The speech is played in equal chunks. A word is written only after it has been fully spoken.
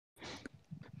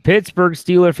Pittsburgh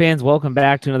Steeler fans, welcome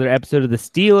back to another episode of the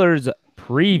Steelers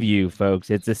preview,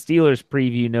 folks. It's a Steelers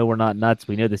preview. No, we're not nuts.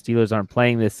 We know the Steelers aren't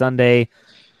playing this Sunday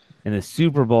in the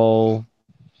Super Bowl,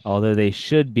 although they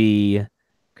should be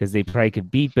because they probably could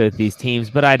beat both these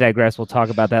teams. But I digress. We'll talk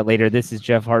about that later. This is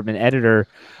Jeff Hartman, editor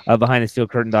of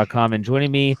BehindTheSteelCurtain.com. And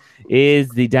joining me is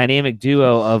the dynamic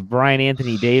duo of Brian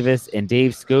Anthony Davis and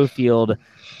Dave Schofield.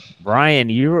 Brian,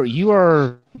 you're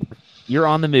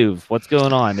on the move. What's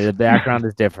going on? The background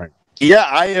is different. Yeah,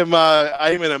 I am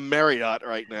in a Marriott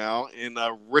right now in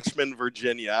Richmond,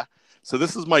 Virginia. So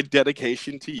this is my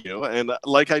dedication to you. And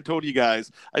like I told you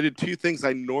guys, I did two things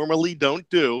I normally don't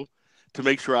do to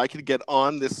make sure I could get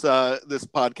on this this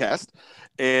podcast.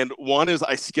 And one is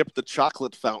I skipped the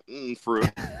chocolate fountain fruit.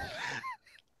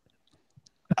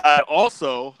 I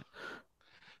also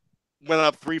went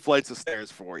up 3 flights of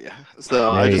stairs for you.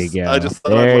 So I just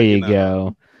thought there I'd you let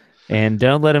go. And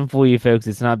don't let him fool you, folks.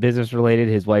 It's not business related.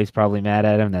 His wife's probably mad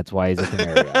at him. That's why he's at the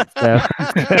Marriott.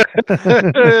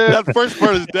 That first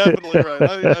part is definitely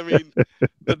right. I mean,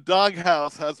 the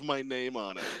doghouse has my name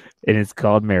on it. And it's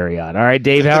called Marriott. All right,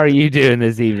 Dave, how are you doing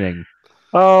this evening?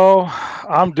 Oh,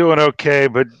 I'm doing okay,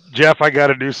 but Jeff, I got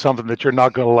to do something that you're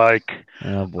not going to like.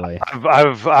 Oh boy,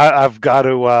 I've got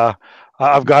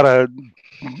to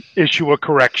issue a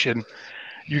correction.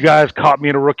 You guys caught me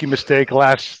in a rookie mistake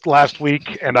last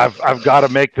week, and I've got to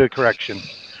make the correction.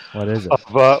 What is it?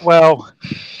 Well,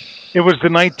 it was the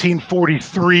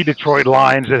 1943 Detroit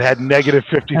Lions that had negative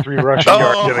 53 rushing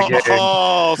yards in a game.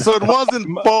 Oh, so it wasn't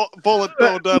Bullet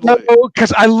Bill Dudley. No,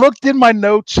 because I looked in my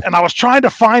notes and I was trying to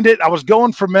find it. I was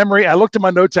going from memory. I looked in my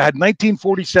notes. I had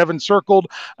 1947 circled,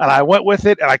 and I went with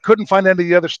it, and I couldn't find any of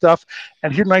the other stuff.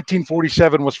 And here,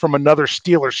 1947 was from another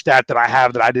Steelers stat that I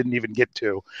have that I didn't even get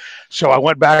to. So I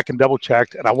went back and double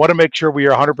checked, and I want to make sure we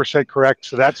are 100% correct.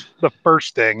 So that's the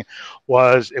first thing. It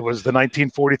was the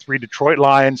 1943 Detroit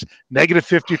Lions, negative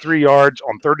 53 yards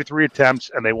on 33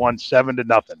 attempts, and they won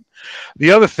 7-0.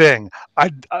 The other thing,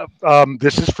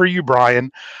 this is for you, Brian.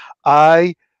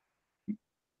 I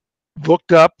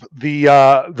looked up the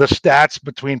stats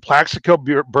between Plaxico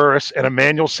Burress and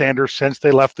Emmanuel Sanders since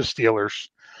they left the Steelers,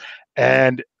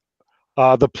 and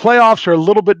the playoffs are a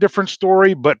little bit different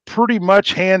story, but pretty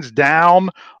much hands down,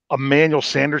 Emmanuel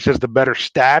Sanders has the better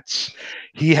stats.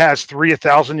 He has 3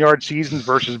 1,000-yard seasons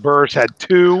versus Burress had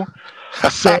 2.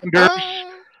 Sanders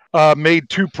made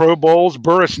 2 Pro Bowls.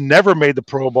 Burress never made the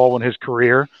Pro Bowl in his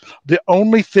career. The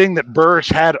only thing that Burress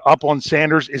had up on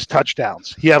Sanders is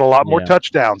touchdowns. He had a lot more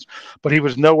touchdowns, but he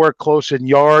was nowhere close in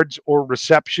yards or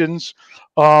receptions.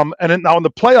 And then now in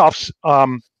the playoffs,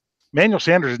 Emmanuel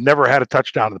Sanders has never had a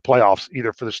touchdown in the playoffs,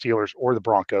 either for the Steelers or the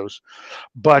Broncos.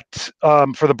 But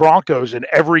for the Broncos, in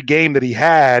every game that he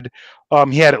had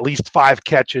at least 5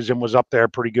 catches and was up there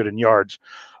pretty good in yards,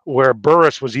 where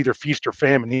Burress was either feast or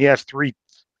famine. He has three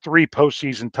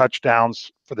postseason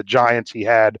touchdowns for the Giants he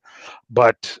had,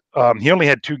 but he only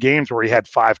had 2 games where he had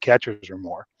 5 catches or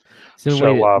more.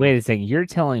 So wait a second. You're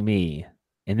telling me,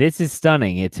 and this is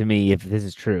stunning to me if this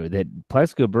is true, that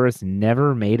Plaxico Burress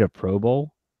never made a Pro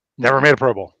Bowl? Never made a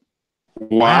Pro Bowl.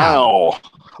 Wow.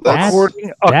 That's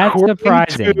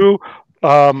surprising. To,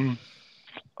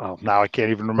 now I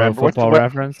can't even remember. Football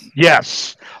Reference?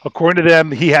 Yes. According to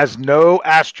them, he has no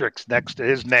asterisk next to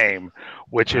his name,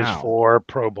 which is for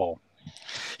Pro Bowl.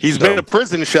 He's been in a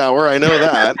prison shower. I know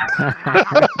that.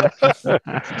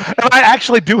 And I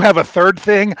actually do have a third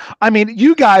thing. I mean,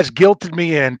 you guys guilted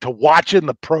me into watching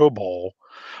the Pro Bowl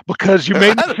because you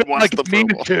made me feel like you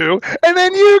needed to, and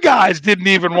then you guys didn't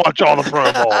even watch all the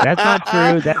Pro Bowl. That's not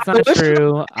true. That's not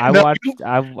true. I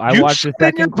watched the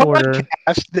second quarter.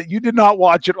 That you did not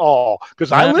watch it all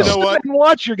because I listened and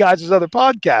watch your guys' other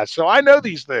podcasts, so I know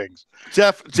these things.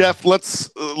 Jeff,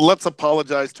 let's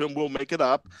apologize to him. We'll make it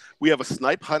up. We have a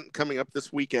snipe hunt coming up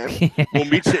this weekend. We'll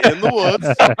meet you in the woods.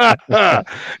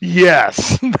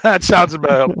 Yes, that sounds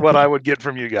about what I would get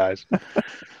from you guys.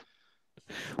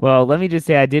 Well, let me just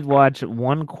say I did watch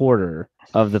 1 quarter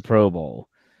of the Pro Bowl,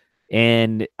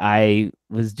 and I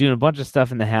was doing a bunch of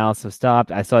stuff in the house, so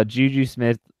stopped. I saw Juju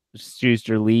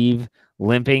Smith-Schuster leave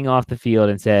limping off the field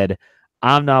and said,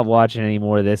 I'm not watching any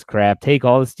more of this crap. Take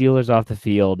all the Steelers off the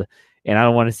field, and I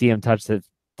don't want to see him touch the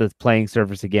playing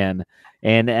surface again.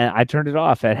 And I turned it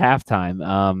off at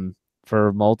halftime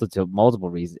for multiple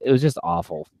reasons. It was just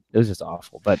awful.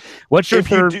 But what's your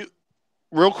third...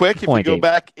 Real quick, if you go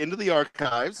back into the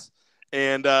archives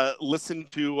and listen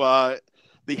to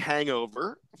The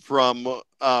Hangover from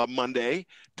Monday,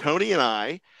 Tony and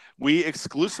I, we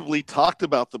exclusively talked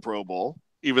about the Pro Bowl,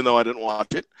 even though I didn't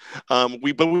watch it. But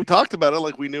we talked about it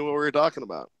like we knew what we were talking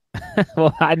about.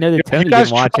 Well, I know that You Tony guys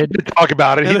didn't watch tried it. to talk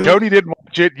about it. Tony didn't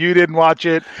watch it. You didn't watch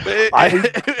it.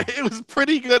 It was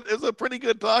pretty good. It was a pretty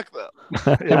good talk, though.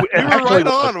 It We were actually right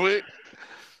was. on.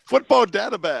 Football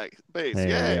database. There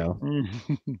Yay. you go. Mm.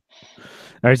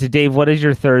 All right, so Dave, what is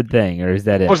your third thing, or is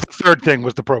that it? What was the third thing?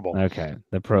 Was the Pro Bowl? Okay,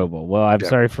 the Pro Bowl. Well, I'm Yeah.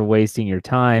 sorry for wasting your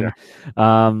time.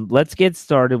 Let's get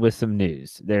started with some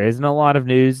news. There isn't a lot of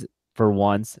news for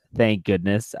once, thank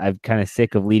goodness. I'm kind of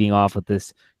sick of leading off with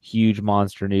this huge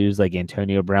monster news like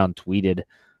Antonio Brown tweeted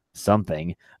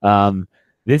something.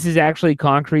 This is actually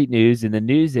concrete news, and the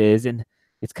news is, and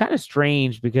it's kind of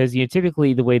strange because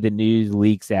typically the way the news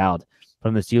leaks out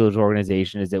from the Steelers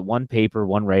organization is that one paper,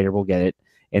 one writer will get it,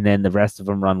 and then the rest of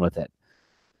them run with it.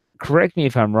 Correct me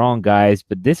if I'm wrong, guys,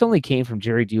 but this only came from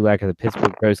Jerry Dulac of the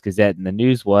Pittsburgh Post-Gazette, and the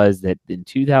news was that in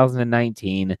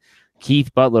 2019,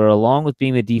 Keith Butler, along with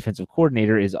being the defensive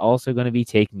coordinator, is also going to be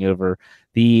taking over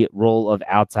the role of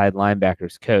outside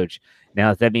linebackers coach. Now,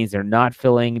 if that means they're not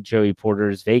filling Joey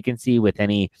Porter's vacancy with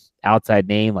any outside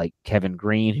name like Kevin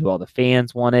Green, who all the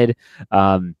fans wanted,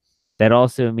 that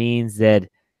also means that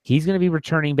he's going to be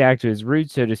returning back to his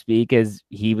roots, so to speak, as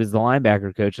he was the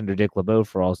linebacker coach under Dick LeBeau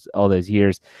for all those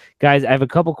years. Guys, I have a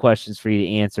couple questions for you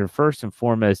to answer. First and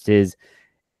foremost is,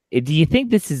 do you think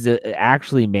this is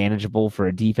actually manageable for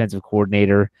a defensive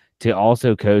coordinator to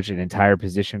also coach an entire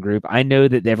position group? I know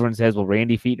that everyone says, well,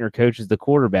 Randy Fichtner coaches the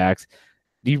quarterbacks.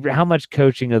 How much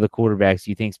coaching of the quarterbacks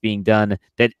do you think is being done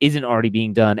that isn't already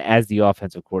being done as the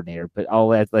offensive coordinator? But I'll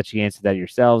let you answer that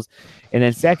yourselves. And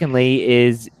then secondly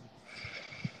is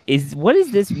what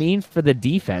does this mean for the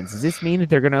defense? Does this mean that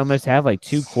they're going to almost have like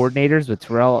two coordinators with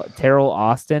Terrell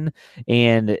Austin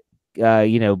and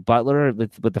Butler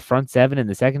with the front seven in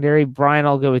the secondary? Brian,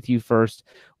 I'll go with you first.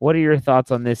 What are your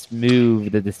thoughts on this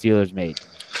move that the Steelers made?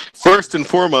 First and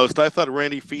foremost, I thought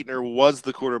Randy Fichtner was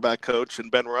the quarterback coach and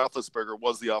Ben Roethlisberger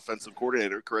was the offensive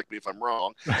coordinator. Correct me if I'm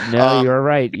wrong. No, you're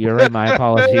right. You're right. My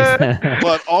apologies.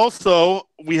 But also,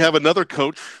 we have another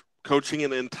coach coaching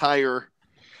an entire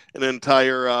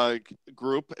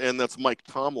group, and that's Mike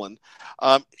Tomlin.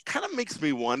 It kind of makes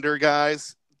me wonder,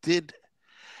 guys,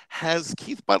 has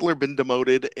Keith Butler been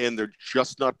demoted and they're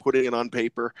just not putting it on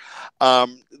paper?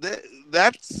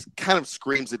 That kind of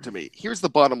screams it to me. Here's the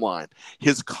bottom line.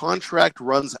 His contract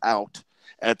runs out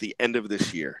at the end of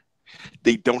this year.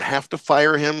 They don't have to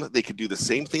fire him. They could do the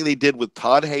same thing they did with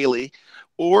Todd Haley,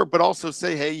 but also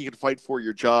say, hey, you can fight for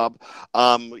your job.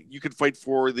 You could fight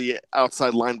for the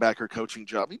outside linebacker coaching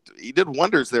job. He did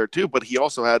wonders there too, but he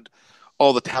also had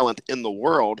all the talent in the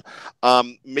world.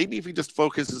 Maybe if he just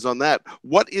focuses on that.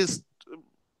 What is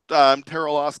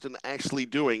Terrell Austin actually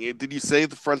doing? Did you say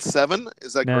the front seven?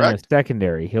 Is that correct? No,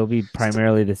 secondary. He'll be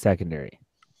primarily the secondary.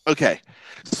 Okay.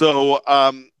 So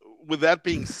with that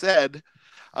being said,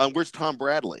 where's Tom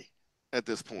Bradley at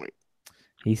this point?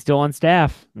 He's still on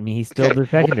staff. I mean, he's still the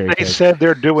secondary What they said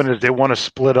they're doing is they want to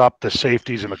split up the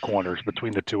safeties and the corners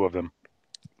between the two of them.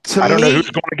 I don't know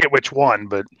who's going to get which one,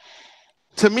 but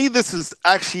to me, this is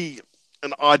actually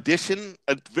an audition,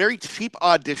 a very cheap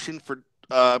audition for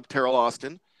Terrell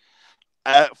Austin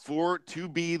to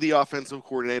be the offensive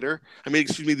coordinator.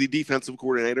 The defensive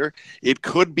coordinator. It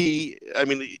could be.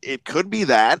 It could be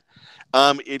that.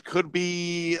 It could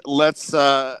be let's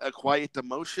a quiet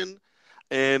demotion,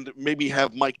 and maybe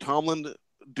have Mike Tomlin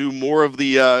do more of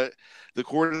the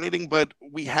coordinating. But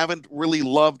we haven't really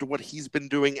loved what he's been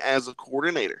doing as a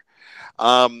coordinator.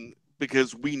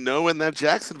 Because we know in that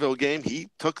Jacksonville game, he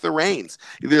took the reins.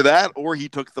 Either that or he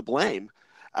took the blame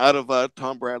out of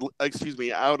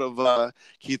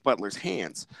Keith Butler's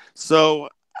hands. So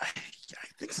I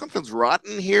think something's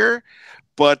rotten here,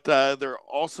 but they're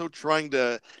also trying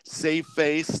to save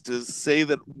face to say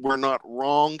that we're not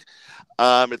wrong.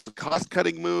 It's a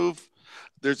cost-cutting move.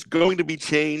 There's going to be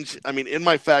change. In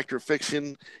my Fact or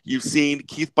Fiction, you've seen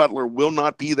Keith Butler will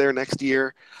not be there next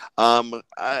year.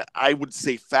 I would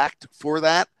say fact for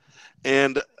that.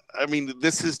 And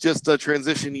this is just a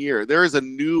transition year. There's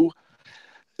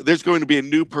going to be a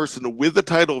new person with the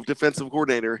title of defensive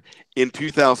coordinator in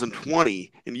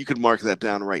 2020, and you can mark that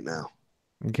down right now.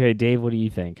 Okay, Dave, what do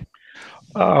you think?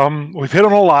 We've hit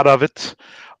on a lot of it.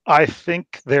 I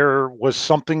think there was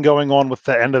something going on with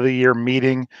the end of the year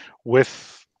meeting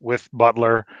with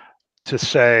Butler to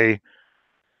say,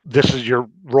 this is your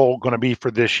role going to be for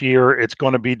this year. It's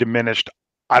going to be diminished.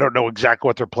 I don't know exactly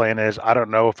what their plan is. I don't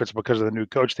know if it's because of the new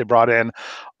coach they brought in.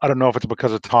 I don't know if it's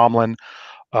because of Tomlin.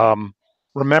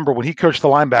 Remember, when he coached the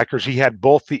linebackers, he had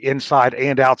both the inside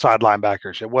and outside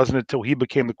linebackers. It wasn't until he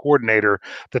became the coordinator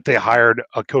that they hired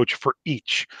a coach for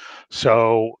each.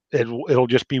 So it'll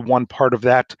just be one part of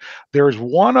that. There is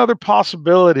one other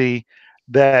possibility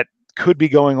that could be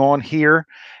going on here.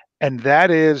 And that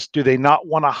is, do they not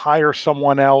want to hire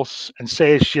someone else and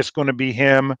say it's just going to be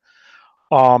him,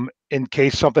 in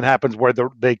case something happens where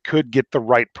they could get the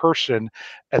right person?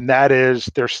 And that is,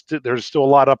 there's still a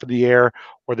lot up in the air,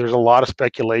 where there's a lot of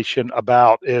speculation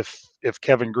about if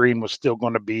Kevin Green was still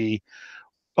going to be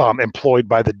employed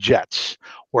by the Jets,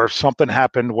 where if something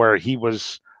happened where he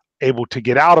was able to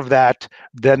get out of that,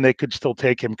 then they could still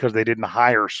take him because they didn't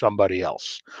hire somebody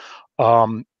else.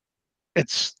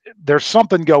 There's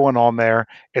something going on there.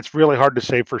 It's really hard to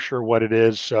say for sure what it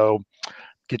is. So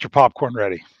get your popcorn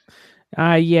ready.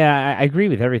 Yeah, I agree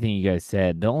with everything you guys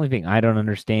said. The only thing I don't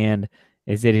understand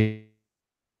is that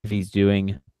if he's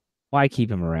doing, why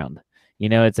keep him around?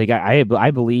 It's like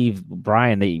I believe,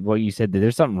 Brian, that what you said, that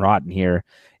there's something rotten here.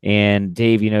 And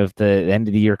Dave, if the end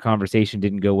of the year conversation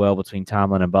didn't go well between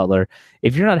Tomlin and Butler,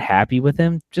 if you're not happy with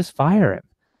him, just fire him.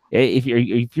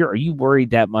 Are you worried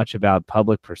that much about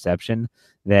public perception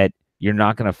that you're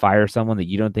not going to fire someone that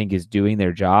you don't think is doing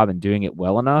their job and doing it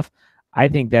well enough? I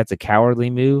think that's a cowardly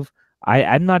move.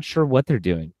 I'm not sure what they're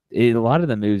doing. A lot of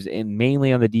the moves, and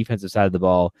mainly on the defensive side of the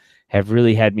ball, have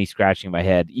really had me scratching my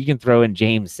head. You can throw in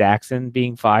James Saxon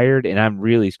being fired, and I'm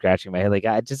really scratching my head. Like,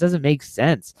 it just doesn't make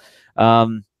sense.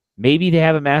 Maybe they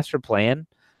have a master plan.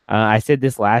 I said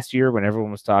this last year when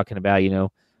everyone was talking about,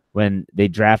 when they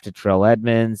drafted Terrell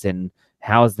Edmonds and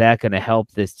how is that going to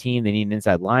help this team? They need an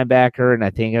inside linebacker. And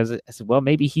I said, well,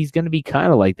 maybe he's going to be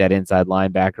kind of like that inside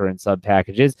linebacker in sub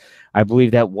packages. I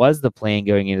believe that was the plan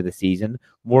going into the season.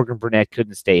 Morgan Burnett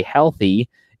couldn't stay healthy,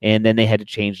 and then they had to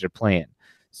change their plan.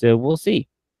 So we'll see.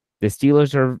 The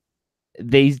Steelers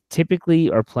they typically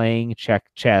are playing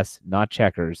chess, not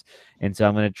checkers. And so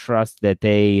I'm going to trust that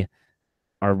they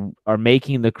are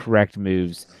making the correct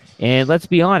moves. And let's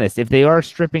be honest, if they are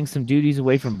stripping some duties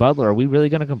away from Butler, are we really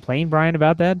going to complain, Brian,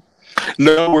 about that?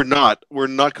 No, we're not. We're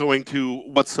not going to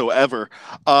whatsoever.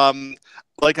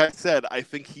 Like I said, I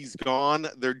think he's gone.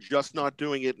 They're just not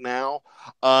doing it now.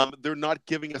 They're not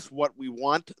giving us what we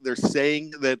want. They're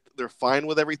saying that they're fine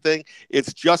with everything.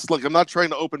 It's just like, I'm not trying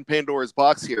to open Pandora's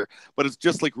box here, but it's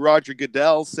just like Roger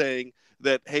Goodell saying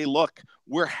that, hey, look,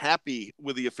 we're happy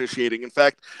with the officiating. In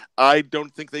fact, I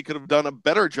don't think they could have done a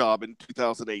better job in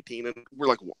 2018. And we're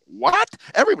like, what?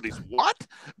 Everybody's what?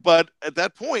 But at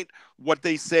that point, what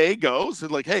they say goes,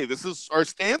 and like, hey, this is our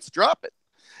stance, drop it.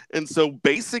 And so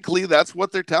basically that's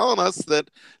what they're telling us,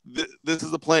 that this is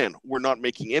the plan. We're not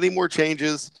making any more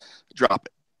changes. Drop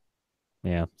it.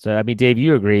 Yeah. So, I mean, Dave,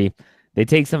 you agree. They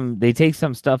take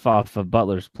some stuff off of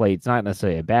Butler's plate. It's not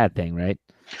necessarily a bad thing, right?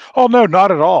 Oh, no,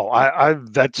 not at all.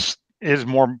 That's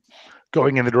more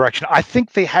going in the direction. I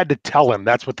think they had to tell him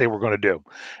that's what they were going to do.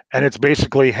 And it's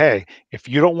basically, hey, if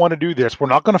you don't want to do this, we're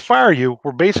not going to fire you.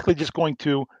 We're basically just going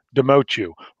to demote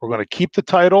you. We're going to keep the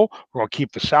title. We're going to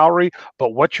keep the salary.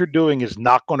 But what you're doing is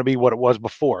not going to be what it was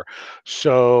before.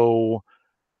 So,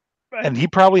 and he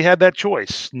probably had that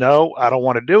choice. No, I don't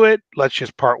want to do it. Let's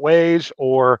just part ways.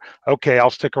 Or, okay, I'll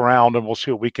stick around and we'll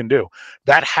see what we can do.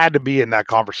 That had to be in that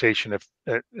conversation, if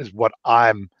is what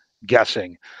I'm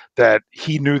guessing, that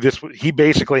he knew this. He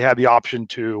basically had the option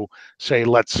to say,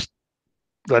 let's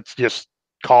just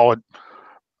call it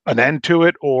an end to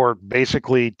it, or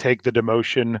basically take the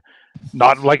demotion.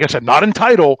 Not, like I said, not in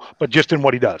title, but just in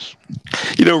what he does.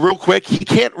 Real quick, he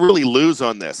can't really lose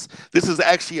on this. This is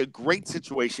actually a great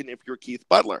situation if you're Keith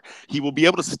Butler. He will be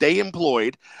able to stay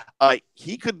employed.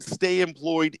 He could stay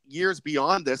employed years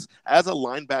beyond this as a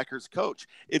linebackers coach.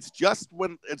 It's just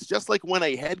like when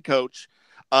a head coach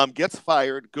gets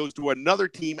fired, goes to another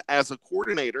team as a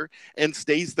coordinator, and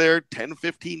stays there 10,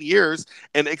 15 years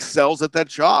and excels at that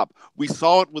job. We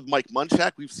saw it with Mike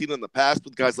Munchak. We've seen it in the past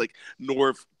with guys like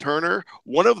Norv Turner.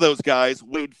 One of those guys,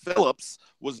 Wade Phillips,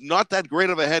 was not that great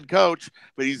of a head coach,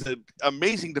 but he's an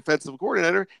amazing defensive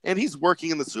coordinator, and he's working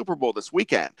in the Super Bowl this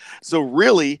weekend. So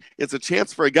really, it's a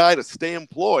chance for a guy to stay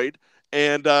employed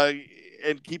and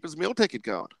keep his meal ticket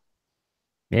going.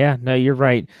 Yeah, no, you're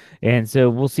right. And so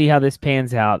we'll see how this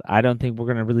pans out. I don't think we're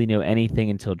going to really know anything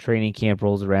until training camp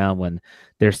rolls around, when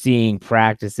they're seeing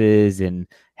practices and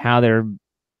how they're,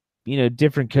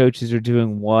 different coaches are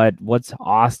doing what's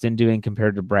Austin doing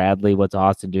compared to Bradley, what's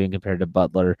Austin doing compared to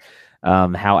Butler,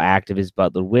 how active is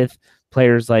Butler with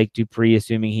players like Dupree,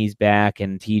 assuming he's back,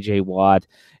 and TJ Watt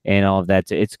and all of that.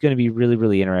 So it's going to be really,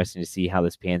 really interesting to see how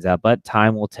this pans out, but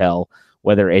time will tell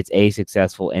whether it's A,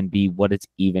 successful, and B, what it's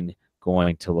even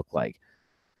going to look like.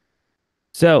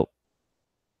 So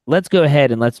let's go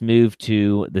ahead and let's move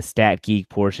to the Stat Geek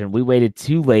portion. We waited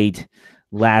too late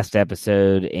last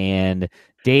episode, and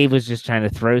Dave was just trying to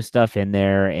throw stuff in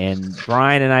there, and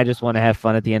Brian and I just want to have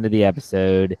fun at the end of the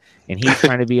episode, and he's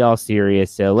trying to be all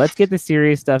serious. So let's get the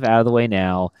serious stuff out of the way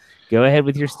now. Go ahead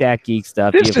with your Stat Geek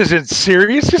stuff. This isn't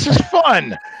serious. This is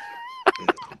fun.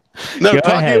 No, Go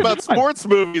talking ahead. about sports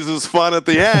movies is fun at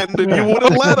the end, and you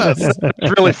wouldn't let us.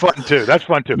 It's really fun too. That's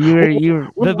fun too.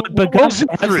 But guys,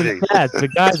 I have some stats. But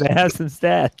guys, I have some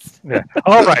stats. Yeah.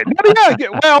 All right.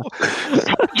 Well,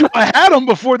 I had them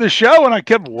before the show, and I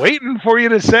kept waiting for you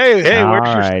to say, "Hey, where's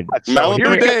your right. stats?" So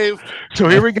Malibu Dave.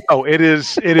 here we go. It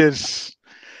is.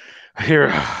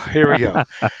 Here we go.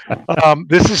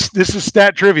 This is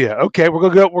stat trivia. Okay, we're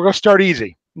gonna start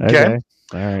easy. Okay.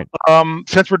 All right.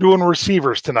 Since we're doing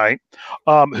receivers tonight,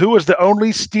 who is the only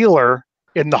Steeler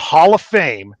in the Hall of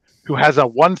Fame who has a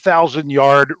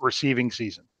 1,000-yard receiving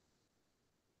season?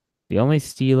 The only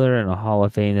Steeler in a Hall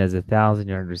of Fame that has a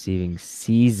 1,000-yard receiving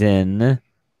season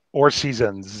Or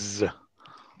seasons.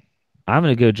 I'm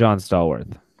going to go John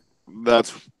Stallworth.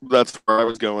 That's where I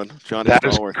was going. Johnny That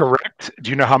is Stallworth. correct. Do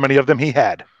you know how many of them he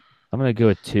had? I'm going to go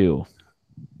with 2.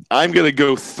 I'm going to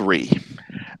go 3.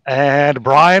 And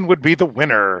Brian would be the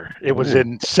winner. It was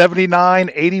in 79,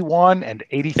 81, and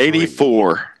 83.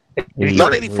 84.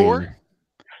 Not 84?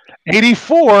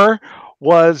 84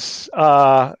 was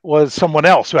someone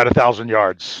else who had 1,000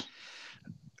 yards.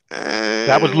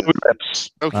 That was Louis Lips.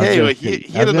 Okay, I well, was he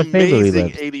gonna had an say Louis amazing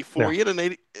Lips. 84. Yeah. He had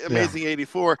an amazing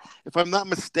 84. If I'm not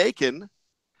mistaken,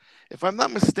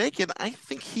 I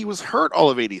think he was hurt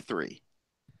all of 83.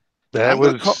 That I'm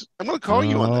going to call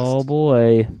you on this. Oh,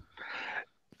 boy.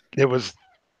 It was.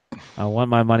 I want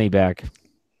my money back.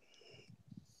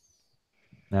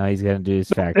 Now he's going to do his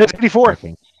fact. It's 84.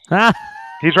 Ah,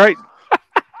 He's right.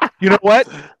 You know what?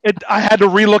 I had to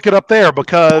relook it up there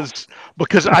because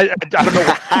I don't know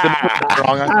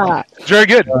what wrong. Very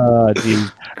good. geez.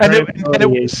 And it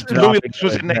was Louis Lips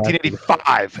was in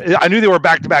 1985. I knew they were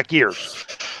back-to-back years.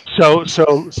 So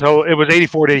it was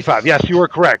 84 to 85. Yes, you were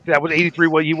correct. That was 83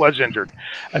 when he was injured,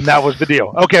 and that was the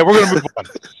deal. Okay, we're gonna move on.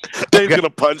 Dave's going to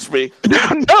punch me.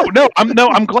 No, I'm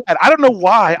glad. I don't know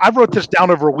why. I wrote this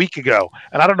down over a week ago,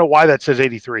 and I don't know why that says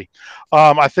 83.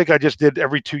 I think I just did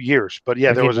every 2 years, but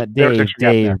yeah, Okay, there was but there was extra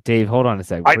gap there. Dave, hold on a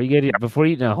second. Before you get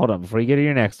to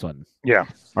your next one. Yeah.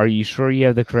 Are you sure you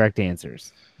have the correct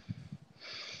answers?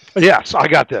 Yes, I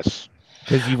got this.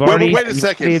 Because you've Wait a already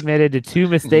second. admitted to 2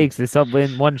 mistakes in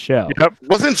one show. Yep.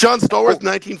 Wasn't John Stallworth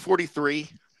 1943?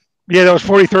 Yeah, that was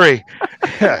 43.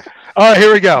 Yeah. All right,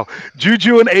 here we go.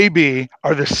 Juju and AB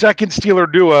are the second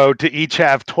Steeler duo to each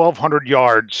have 1,200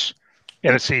 yards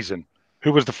in a season.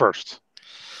 Who was the first?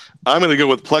 I'm going to go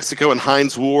with Plexico and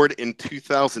Hines Ward in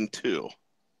 2002.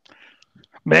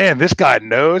 Man, this guy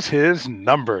knows his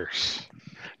numbers.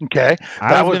 Okay.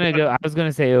 I was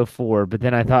gonna say 04, but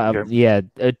then I thought,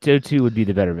 02 would be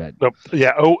the better bet.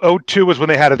 Yeah, 02 was when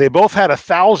they had it. They both had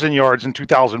 1,000 yards in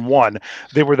 2001.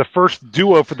 They were the first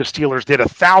duo for the Steelers. Did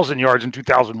 1,000 yards in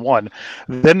 2001.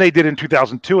 Then they did in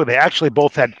 2002, and they actually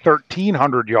both had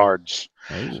 1,300 yards.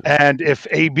 Oh. And if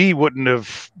AB wouldn't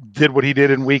have did what he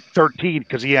did in week 13,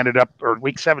 because he ended up, or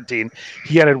week 17,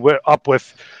 he ended up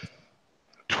with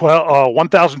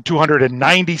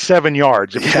 1,297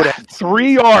 yards. If he would have had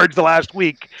 3 yards the last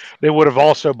week, they would have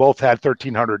also both had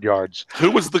 1,300 yards.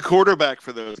 Who was the quarterback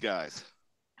for those guys?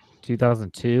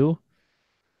 2002.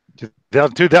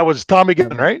 2002, that was Tommy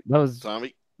Gunn, right? That was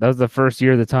Tommy the first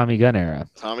year of the Tommy Gunn era.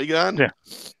 Tommy Gunn? Yeah.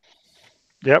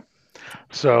 Yep.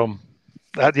 So,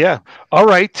 all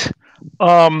right.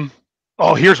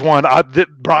 Here's one.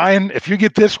 Brian, if you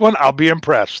get this one, I'll be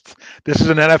impressed. This is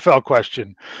an NFL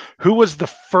question. Who was the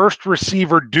first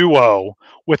receiver duo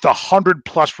with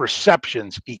 100+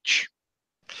 receptions each?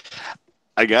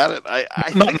 I got it. I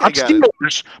Not think I got it.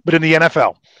 Steelers, but in the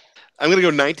NFL. I'm going to go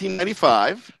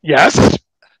 1995. Yes.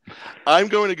 I'm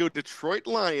going to go Detroit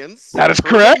Lions. That is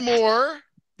Herman correct. Moore.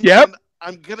 Yep. And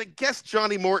I'm going to guess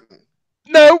Johnny Morton.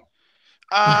 No.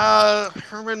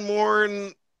 Herman Moore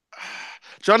and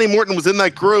Johnny Morton was in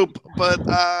that group, but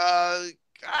I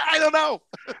don't know.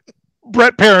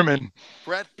 Brett Perriman.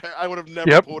 I would have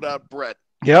never pulled out Brett.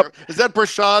 Yep. Is that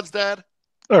Brashad's dad?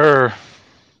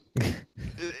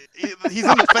 He's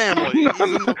in the family.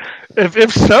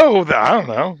 If so, I don't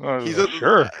know. He's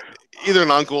sure. Either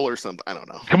an uncle or something. I don't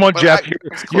know. Come on, But Jeff. You're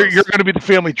close. going to be the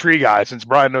family tree guy since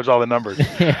Brian knows all the numbers.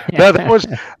 that was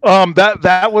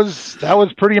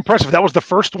pretty impressive. That was the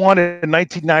first one in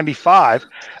 1995,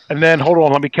 and then hold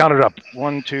on, let me count it up.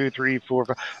 1, 2, 3, 4,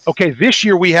 5. Okay, this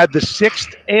year we had the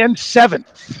 6th and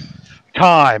 7th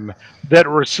time that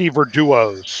receiver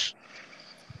duos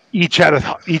each had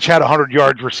 100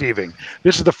 yards receiving.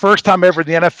 This is the first time ever in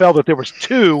the NFL that there was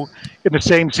two in the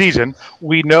same season.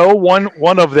 We know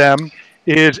one of them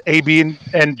is AB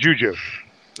and Juju.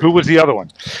 Who was the other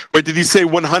one? Wait, did you say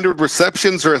 100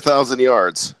 receptions or 1,000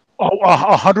 yards? Oh,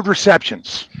 100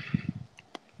 receptions.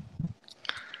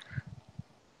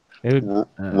 It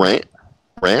would,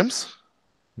 Rams?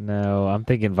 no, I'm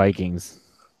thinking Vikings.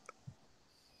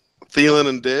 Thielen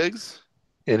and Diggs?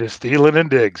 It is Thielen and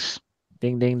Diggs.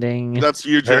 Ding, ding, ding. That's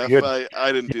you, Very Jeff. good.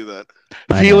 I didn't do that.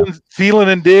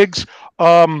 Thielen and Diggs.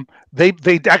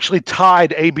 They actually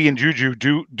tied AB and Juju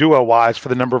duo wise for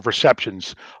the number of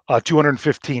receptions,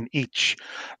 215 each.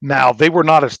 Now they were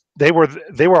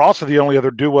also the only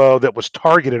other duo that was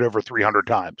targeted over 300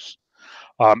 times.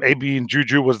 AB and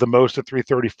Juju was the most at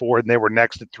 334, and they were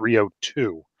next at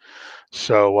 302.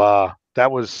 So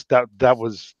that was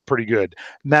pretty good.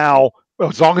 Now,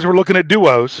 as long as we're looking at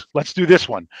duos, let's do this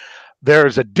one.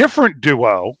 There's a different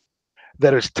duo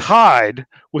that is tied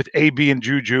with AB and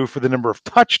Juju for the number of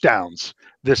touchdowns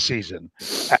this season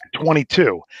at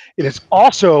 22. It is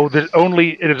also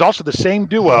the same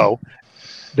duo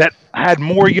that had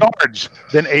more yards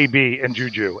than AB and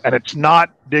Juju, and it's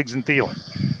not Diggs and Thielen.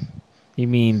 You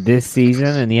mean this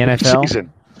season in the NFL?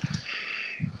 Season.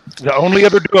 The only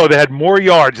other duo that had more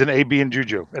yards than AB and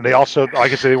Juju, and they also,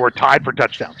 like I said, they were tied for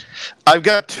touchdowns. I've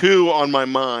got two on my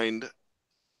mind.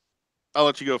 I'll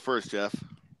let you go first, Jeff.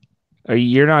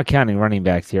 You're not counting running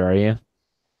backs here, are you?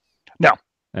 No.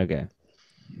 Okay.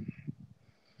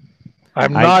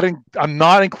 I'm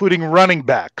not including running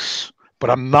backs, but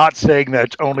I'm not saying that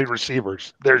it's only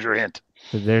receivers. There's your hint.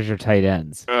 So there's your tight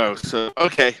ends. Oh, so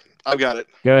okay, I've got it.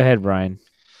 Go ahead, Brian.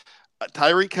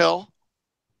 Tyreek Hill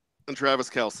and Travis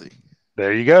Kelce.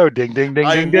 There you go. Ding, ding, ding,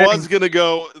 ding, ding. I was gonna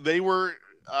go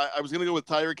with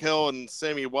Tyreek Hill and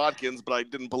Sammy Watkins, but I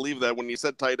didn't believe that. When you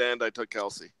said tight end, I took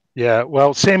Kelce. Yeah,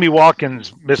 well, Sammy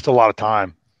Watkins missed a lot of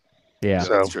time. Yeah,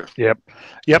 so, that's true. Yep.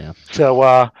 Yeah.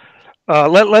 So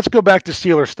let's go back to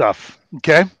Steelers stuff.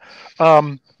 Okay.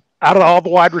 Out of all the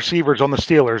wide receivers on the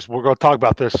Steelers, we're going to talk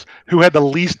about this. Who had the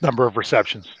least number of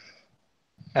receptions,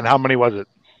 and how many was it?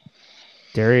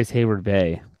 Darius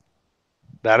Hayward-Bay.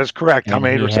 That is correct. And how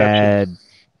many receptions?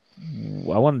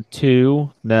 I wanted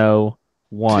 2. No,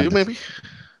 1. 2 maybe.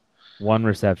 1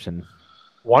 reception.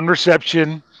 1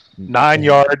 reception, 9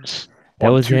 yards. That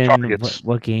was 2 in targets.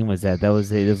 what game was that? That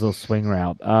was a little swing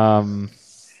route.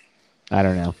 I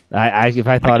don't know. If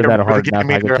I thought about it hard enough,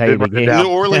 I could tell you the game. New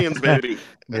Orleans, baby.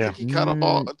 I Yeah. think he caught a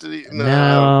ball. Did he?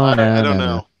 No, I don't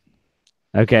know.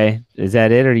 Okay, is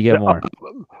that it, or do you get more?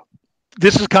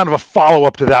 This is kind of a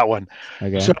follow-up to that one.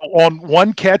 Okay. So on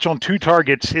 1 catch on 2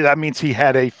 targets, that means he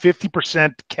had a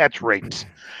 50% catch rate.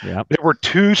 Yep. There were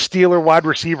 2 Steeler wide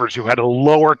receivers who had a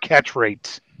lower catch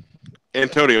rate.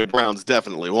 Antonio Brown's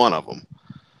definitely one of them.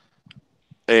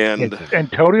 And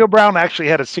Antonio Brown actually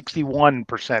had a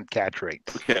 61% catch rate.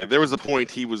 Okay, there was a point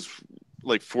he was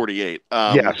like 48.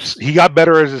 Yes, he got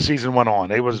better as the season went on.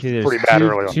 It was pretty bad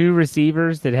early on. 2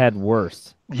 receivers that had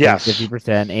worse. Yes,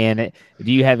 50%. And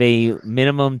do you have a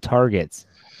minimum targets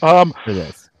for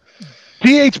this?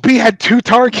 DHP had 2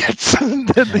 targets.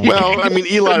 Well, I mean,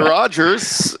 Eli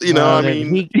Rogers.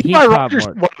 Eli Rogers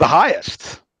was the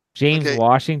highest. James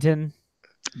Washington.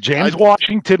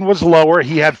 Washington was lower.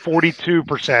 He had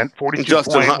 42%,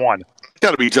 42.1.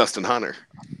 Got to be Justin Hunter.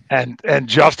 And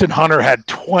Justin Hunter had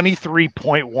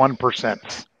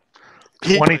 23.1%.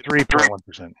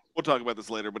 23.1%. We'll talk about this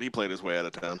later, but he played his way out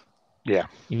of town. Yeah.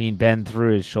 You mean Ben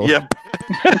threugh his shoulder? Yep.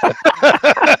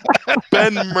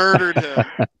 Ben murdered him.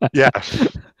 Yes.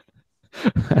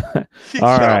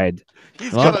 All right.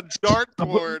 He's got a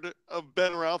dartboard of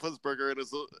Ben Roethlisberger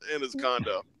in his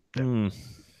condo.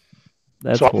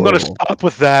 That's so I'm going to stop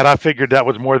with that. I figured that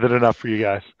was more than enough for you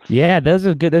guys. Yeah, those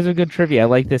are good. Those are good trivia. I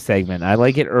like this segment. I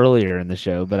like it earlier in the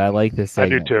show, but I like this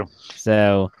segment. I do too.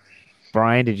 So,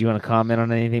 Brian, did you want to comment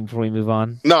on anything before we move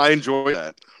on? No, I enjoy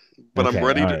that, but Okay, I'm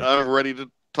ready to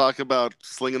talk about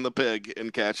slinging the pig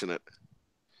and catching it.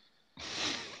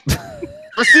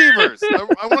 Receivers.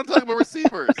 I want to talk about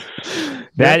receivers.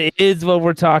 That is what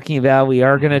we're talking about. We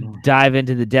are going to dive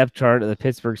into the depth chart of the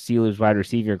Pittsburgh Steelers wide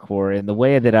receiver core. And the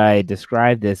way that I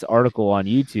described this article on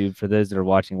YouTube for those that are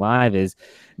watching live is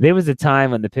there was a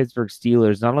time when the Pittsburgh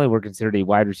Steelers not only were considered a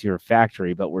wide receiver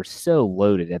factory, but were so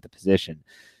loaded at the position.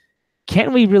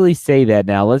 Can we really say that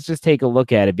now? Let's just take a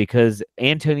look at it, because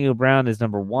Antonio Brown is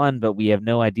number 1, but we have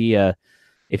no idea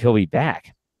if he'll be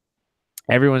back.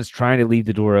 Everyone's trying to leave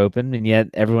the door open, and yet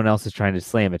everyone else is trying to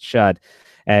slam it shut,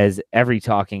 as every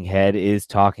talking head is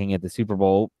talking at the Super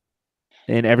Bowl,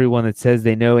 and everyone that says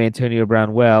they know Antonio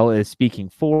Brown well is speaking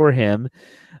for him.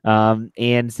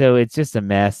 And so it's just a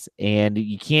mess, and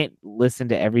you can't listen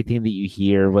to everything that you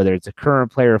hear, whether it's a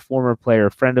current player, a former player,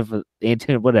 a friend of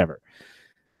Antonio, whatever.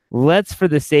 Let's, for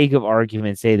the sake of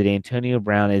argument, say that Antonio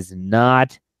Brown is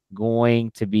not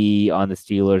going to be on the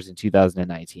Steelers in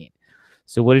 2019.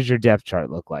 So what does your depth chart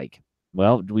look like?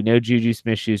 Well, we know Juju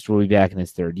Smith-Schuster will be back in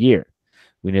his third year.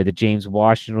 We know that James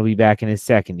Washington will be back in his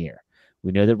second year.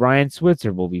 We know that Ryan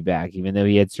Switzer will be back, even though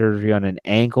he had surgery on an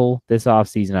ankle this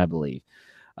offseason, I believe.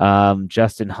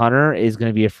 Justin Hunter is going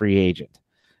to be a free agent.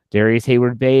 Darius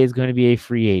Hayward-Bay is going to be a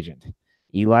free agent.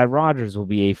 Eli Rogers will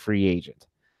be a free agent.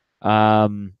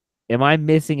 Am I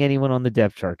missing anyone on the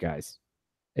depth chart, guys?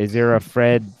 Is there a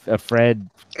Fred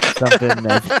something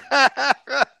that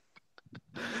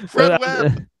Fred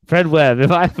Webb. Fred Webb.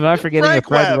 Am I forgetting Frank a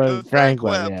Fred Webb. Webb? Frank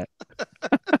Webb. Yeah.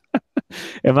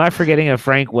 Am I forgetting a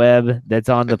Frank Webb that's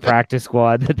on the practice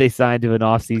squad that they signed to an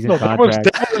off-season contract?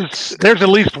 There's at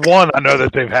least one I know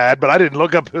that they've had, but I didn't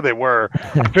look up who they were.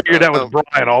 I figured that was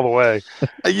Brian all the way.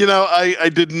 I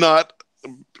did not,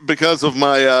 because of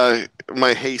my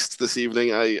my haste this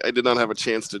evening, I did not have a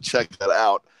chance to check that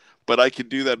out. But I could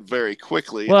do that very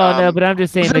quickly. Well, no, but I'm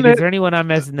just saying, like, is there anyone I'm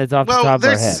missing that's off the top of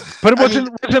our head? But it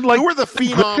wasn't like who were the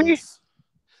phenoms?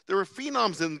 There were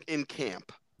phenoms in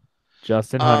camp.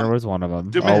 Justin Hunter was one of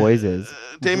them. Always is.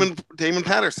 Damon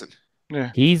Patterson.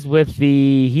 Yeah. He's with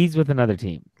another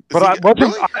team. But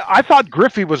I thought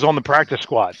Griffey was on the practice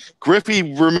squad.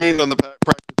 Griffey remained on the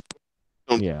practice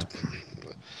squad. Yeah.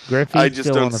 Griffey. I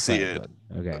just don't see it.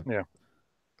 Okay. Yeah.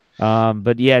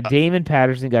 But yeah, Damon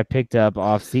Patterson got picked up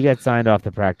he got signed off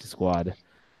the practice squad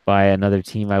by another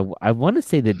team. I want to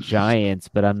say the Giants,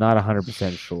 but I'm not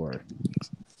 100% sure.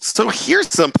 So here's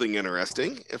something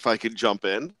interesting, if I could jump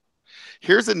in.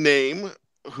 Here's a name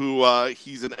who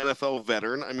he's an NFL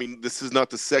veteran. I mean, this is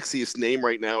not the sexiest name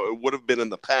right now. It would have been in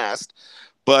the past,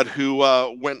 but who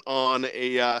went on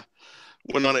a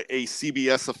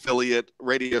CBS affiliate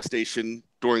radio station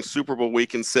during Super Bowl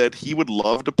week and said he would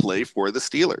love to play for the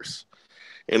Steelers.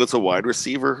 And it's a wide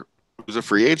receiver who's a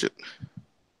free agent.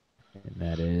 And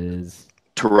that is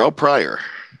Terrell Pryor.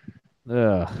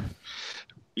 Ugh.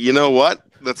 You know what?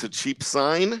 That's a cheap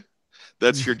sign.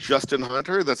 That's your Justin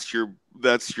Hunter. That's your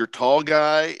tall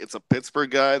guy. It's a Pittsburgh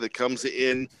guy that comes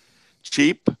in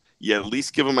cheap. You at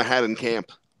least give him a hat in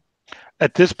camp.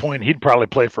 At this point, he'd probably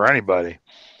play for anybody.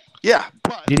 Yeah.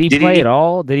 Did he play at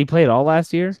all? Did he play at all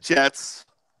last year? Jets.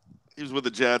 He was with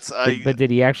the Jets. But did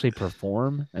he actually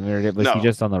perform? I mean, was he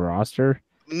just on the roster?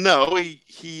 No,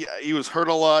 he was hurt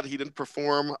a lot. He didn't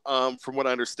perform, from what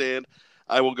I understand.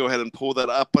 I will go ahead and pull that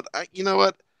up. But you know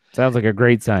what? Sounds like a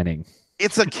great signing.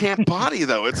 It's a camp body,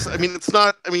 though. It's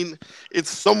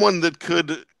someone that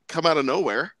could come out of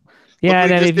nowhere. Yeah,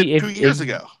 and 2 years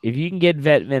ago. If you can get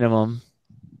vet minimum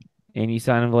and you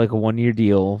sign him like a 1-year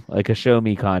deal, like a show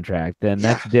me contract, then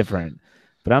that's different.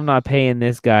 But I'm not paying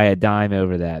this guy a dime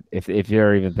over that if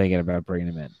you're even thinking about bringing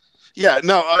him in. Yeah,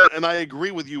 no, and I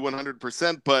agree with you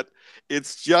 100%, but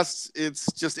it's just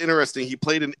interesting. He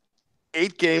played in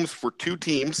 8 games for 2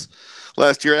 teams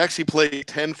last year. Actually played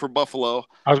 10 for Buffalo.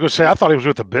 I was going to say, I thought he was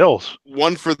with the Bills.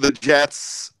 1 for the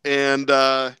Jets, and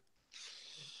I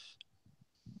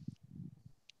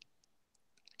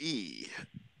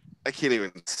can't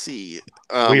even see.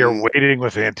 We are waiting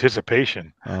with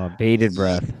anticipation. Bated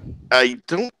breath. I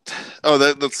don't. Oh,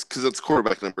 that's because that's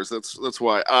quarterback numbers. That's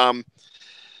why.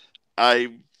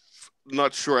 I'm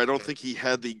not sure. I don't think he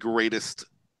had the greatest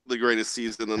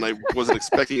season, and I wasn't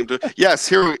expecting him to. Yes,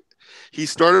 he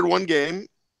started 1 game,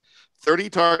 30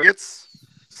 targets,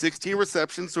 16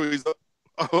 receptions, so he's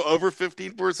over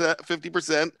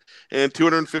 50%, and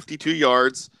 252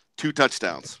 yards, 2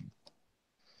 touchdowns.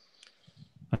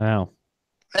 Wow.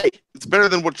 Hey, it's better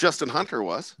than what Justin Hunter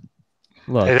was.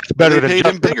 Look, it's better than paid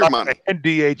him bigger money and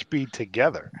DHB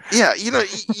together. Yeah, you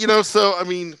know. So I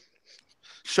mean,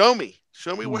 show me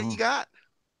what you got.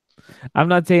 I'm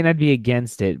not saying I'd be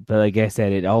against it, but like I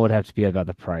said, it all would have to be about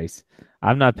the price.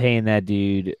 I'm not paying that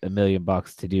dude $1 million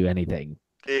to do anything.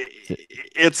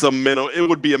 It's a minimum. It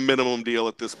would be a minimum deal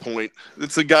at this point.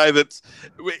 It's a guy that's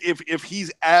if he's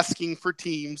asking for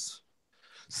teams,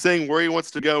 saying where he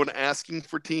wants to go and asking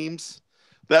for teams,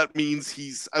 that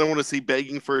means I don't want to say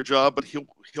begging for a job, but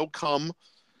he'll come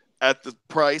at the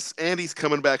price, and he's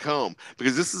coming back home.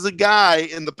 Because this is a guy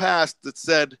in the past that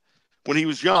said when he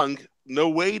was young, no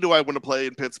way do I want to play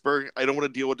in Pittsburgh. I don't want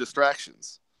to deal with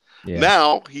distractions. Yeah.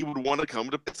 Now he would want to come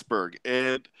to Pittsburgh,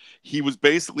 and he was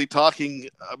basically talking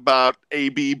about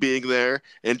AB being there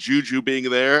and Juju being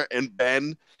there and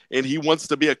Ben, and he wants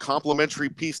to be a complementary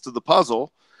piece to the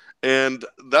puzzle. And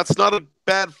that's not a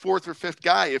bad 4th or 5th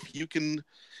guy if he can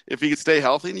stay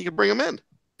healthy and you can bring him in.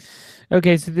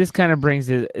 Okay, so this kind of brings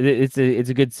it. It's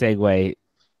a good segue.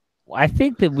 I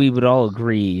think that we would all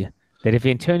agree that if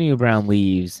Antonio Brown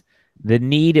leaves, the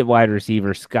need at wide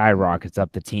receiver skyrockets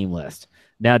up the team list.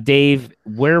 Now, Dave,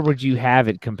 where would you have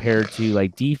it compared to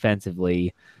like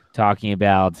defensively, talking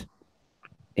about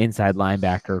inside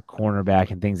linebacker,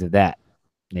 cornerback, and things of that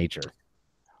nature?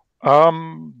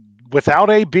 Um, Without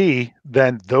AB,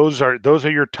 then those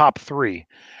are your top three,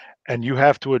 and you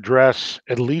have to address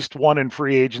at least one in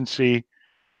free agency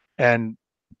and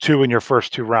two in your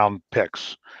first 2 round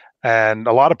picks. And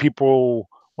a lot of people,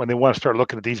 when they want to start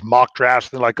looking at these mock drafts,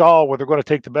 they're like, oh, well, they're going to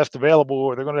take the best available,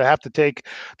 or they're going to have to take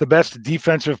the best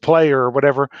defensive player or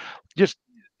whatever. Just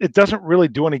it doesn't really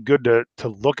do any good to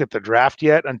look at the draft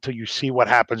yet until you see what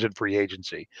happens in free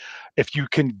agency. If you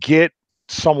can get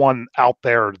someone out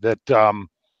there that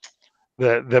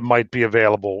might be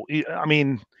available, I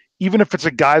mean, even if it's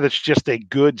a guy that's just a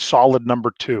good, solid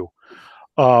number two,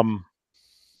 um,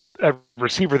 a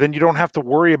receiver, then you don't have to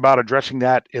worry about addressing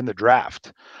that in the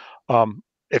draft.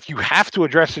 If you have to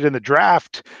address it in the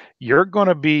draft, you're going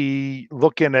to be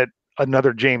looking at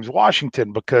another James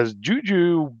Washington, because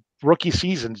Juju rookie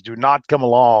seasons do not come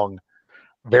along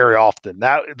very often.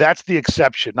 That's the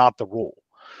exception, not the rule.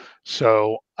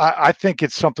 So I think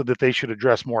it's something that they should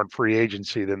address more in free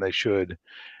agency than they should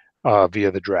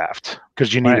via the draft,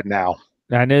 because you need Right. it now.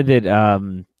 I know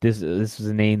that this was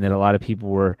a name that a lot of people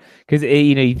were, because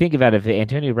you think about it, if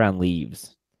Antonio Brown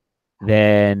leaves,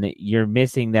 then you're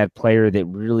missing that player that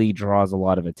really draws a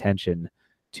lot of attention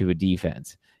to a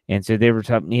defense. And so they were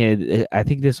talking, I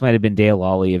think this might have been Dale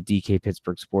Lawley of DK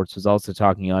Pittsburgh Sports was also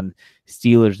talking on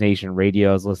Steelers Nation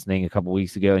Radio. I was listening a couple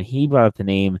weeks ago, and he brought up the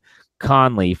name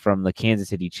Conley from the Kansas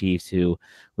City Chiefs, who,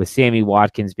 with Sammy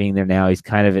Watkins being there now, he's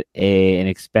kind of an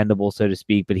expendable, so to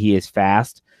speak, but he is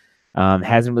fast.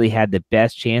 Hasn't really had the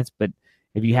best chance, but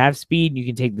if you have speed and you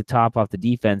can take the top off the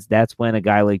defense, that's when a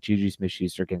guy like Juju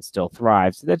Smith-Schuster can still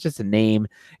thrive. So that's just a name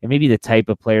and maybe the type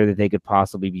of player that they could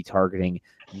possibly be targeting.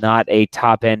 Not a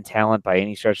top-end talent by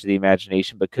any stretch of the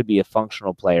imagination, but could be a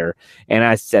functional player. And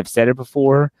I've said it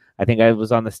before, I think I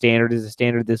was on the standard as a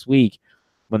standard this week.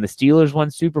 When the Steelers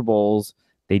won Super Bowls,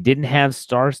 they didn't have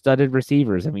star-studded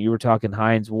receivers. I mean, you were talking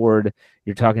Hines Ward,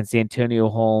 you're talking Santonio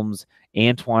Holmes,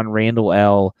 Antoine Randall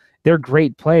L. They're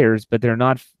great players, but they're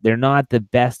not the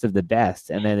best of the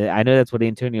best. And then I know that's what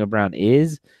Antonio Brown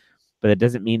is, but it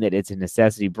doesn't mean that it's a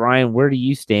necessity. Brian, where do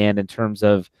you stand in terms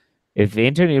of, if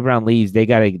Antonio Brown leaves, they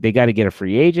gotta get a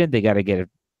free agent, they gotta get a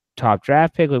top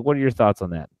draft pick? Like, what are your thoughts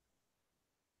on that?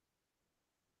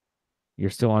 You're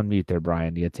still on mute there,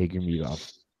 Brian. You gotta take your mute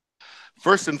off.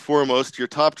 First and foremost, your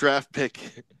top draft pick,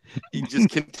 he just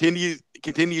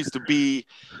continues to be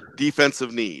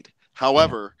defensive need.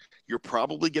 However, you're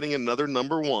probably getting another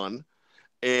number one,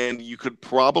 and you could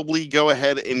probably go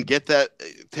ahead and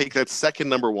take that second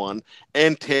number one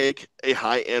and take a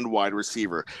high-end wide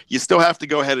receiver. You still have to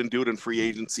go ahead and do it in free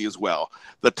agency as well.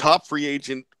 The top free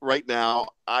agent right now,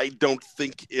 I don't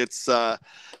think it's the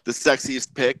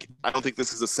sexiest pick. I don't think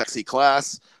this is a sexy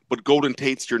class, but Golden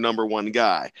Tate's your number one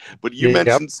guy. But you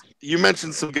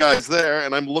mentioned some guys there,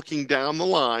 and I'm looking down the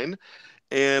line,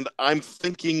 and I'm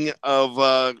thinking of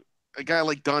a guy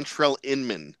like Dontrell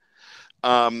Inman.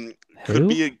 Could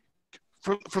be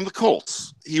from the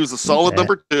Colts. He was a solid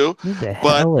number two. Who the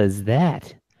hell is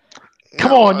that?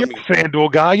 Come on, you're a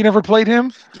FanDuel guy. You never played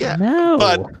him? Yeah, no.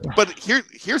 But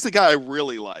here's a guy I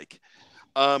really like.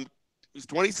 He's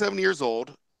 27 years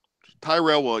old.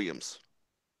 Tyrell Williams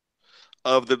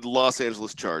of the Los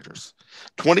Angeles Chargers.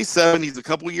 27. He's a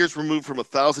couple of years removed from a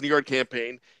 1,000-yard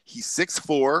campaign. He's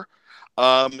 6'4".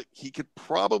 He could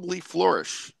probably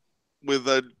flourish with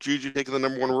Juju taking the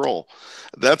number one role.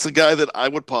 That's a guy that I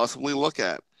would possibly look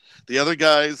at. The other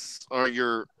guys are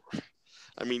your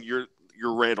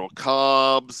Randall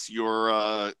Cobbs,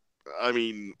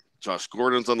 Josh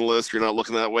Gordon's on the list. You're not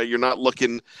looking that way. You're not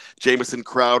looking Jamison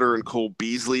Crowder and Cole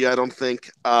Beasley, I don't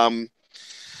think.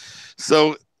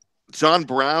 So John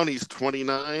Brown, he's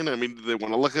 29. I mean, they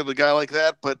want to look at a guy like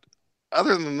that, but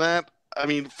other than that, I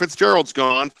mean, Fitzgerald's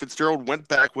gone. Fitzgerald went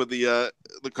back with the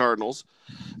Cardinals.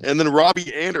 And then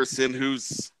Robbie Anderson,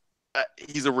 he's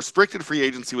a restricted free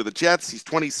agency with the Jets. He's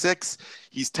 26.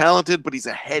 He's talented, but he's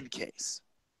a head case.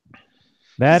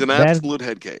 He's an absolute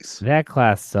head case. That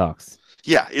class sucks.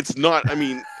 Yeah, it's not. I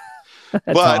mean,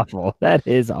 that's awful. That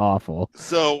is awful.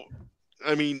 So,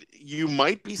 I mean, you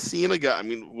might be seeing a guy. I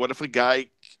mean, what if a guy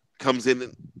comes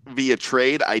in via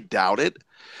trade? I doubt it.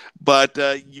 But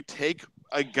you take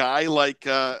a guy like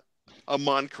a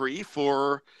Moncrief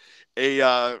for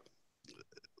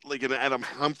like an Adam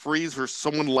Humphries or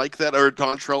someone like that, or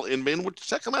Dontrell Inman, which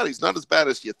check him out. He's not as bad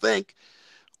as you think.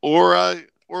 or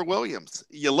Williams.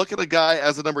 You look at a guy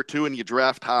as a number 2 and you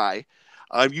draft high.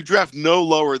 You draft no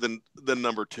lower than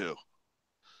number 2,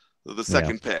 the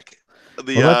second pick.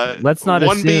 Let's not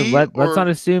 1B assume. Let's not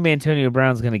assume Antonio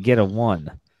Brown's going to get a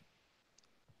 1.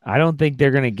 I don't think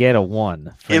they're going to get a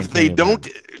 1. If they don't,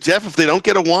 Jeff, if they don't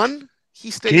get a 1,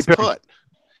 he stays put.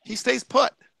 He stays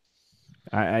put.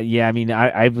 Yeah, I mean,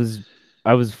 I was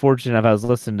fortunate enough. I was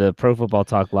listening to Pro Football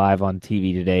Talk Live on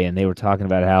TV today, and they were talking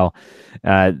about how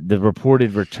the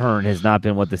reported return has not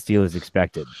been what the Steelers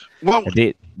expected. Well,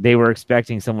 they were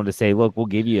expecting someone to say, "Look, we'll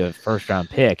give you a first-round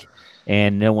pick,"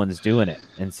 and no one's doing it,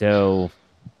 and so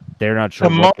they're not sure.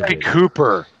 Amari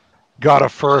Cooper got a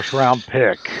first-round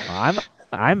pick.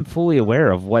 I'm fully aware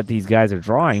of what these guys are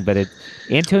drawing, but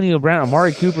Antonio Brown,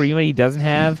 Amari Cooper, he doesn't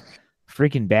have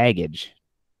freaking baggage.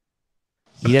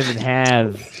 He doesn't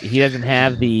have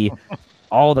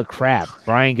all the crap.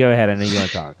 Brian, go ahead. I know you want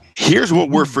to talk. Here's what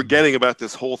we're forgetting about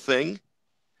this whole thing.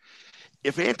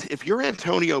 If you're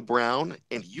Antonio Brown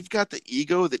and you've got the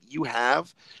ego that you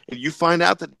have, and you find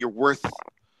out that you're worth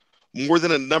more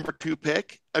than a number 2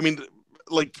 pick, I mean,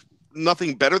 like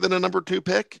nothing better than a number 2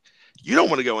 pick, you don't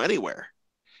want to go anywhere.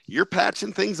 You're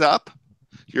patching things up.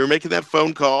 You're making that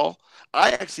phone call.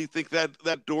 I actually think that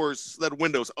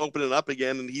window's opening up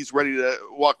again, and he's ready to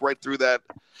walk right through that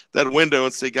window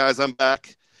and say, "Guys, I'm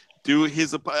back."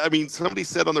 Somebody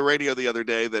said on the radio the other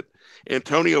day that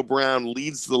Antonio Brown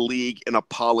leads the league in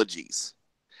apologies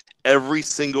every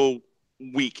single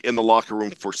week in the locker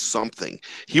room for something.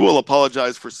 He will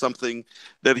apologize for something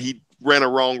that he ran a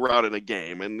wrong route in a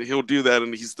game, and he'll do that.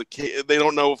 And they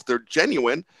don't know if they're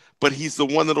genuine, but he's the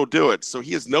one that'll do it. So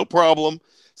he has no problem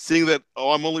seeing that,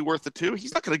 I'm only worth a 2.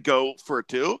 He's not going to go for a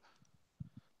 2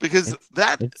 because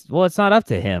it's not up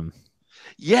to him.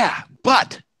 Yeah,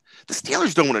 but the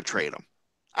Steelers don't want to trade him.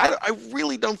 I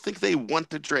really don't think they want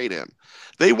to trade him.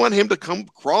 They want him to come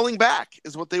crawling back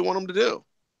is what they want him to do.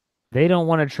 They don't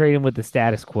want to trade him with the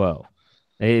status quo.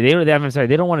 They don't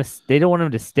want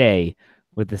him to stay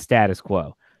with the status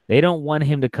quo. They don't want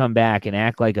him to come back and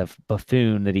act like a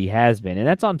buffoon that he has been. And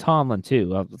that's on Tomlin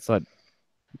too.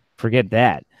 Forget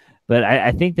that. But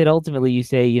I think that ultimately you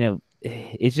say,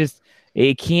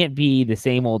 it can't be the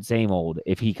same old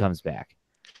if he comes back.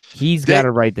 He's got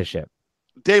to right the ship.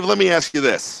 Dave, let me ask you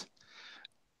this.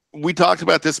 We talked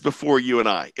about this before, you and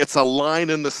I. It's a line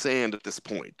in the sand at this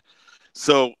point.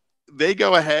 So they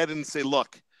go ahead and say,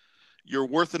 look, you're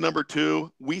worth a number 2.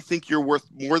 We think you're worth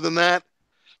more than that.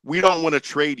 We don't want to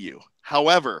trade you.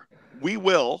 However, we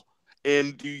will.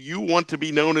 And do you want to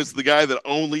be known as the guy that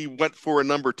only went for a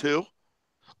number 2?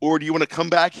 Or do you want to come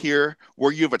back here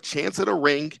where you have a chance at a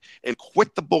ring and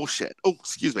quit the bullshit? Oh,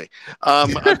 excuse me.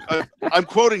 I'm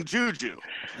quoting Juju.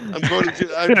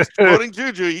 I'm just quoting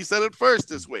Juju. He said it first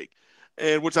this week,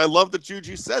 and which I love that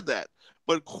Juju said that.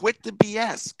 But quit the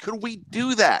BS. Could we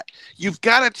do that? You've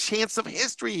got a chance of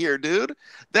history here, dude.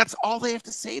 That's all they have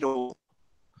to say to him.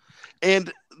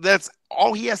 And that's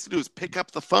all he has to do is pick up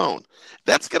the phone.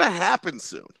 That's going to happen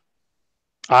soon.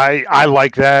 I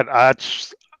like that.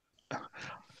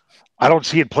 I don't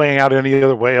see it playing out any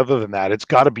other way other than that. It's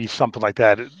got to be something like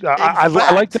that. I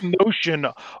like the notion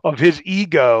of his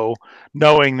ego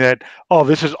knowing that,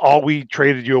 this is all we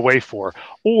traded you away for.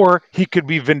 Or he could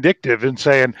be vindictive and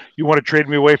saying, you want to trade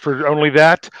me away for only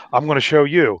that? I'm going to show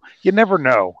you. You never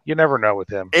know. You never know with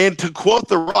him. And to quote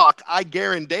The Rock, I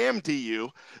guarantee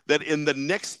you that in the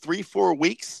next 3-4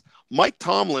 weeks, Mike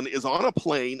Tomlin is on a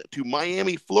plane to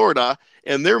Miami, Florida,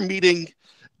 and they're meeting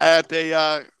at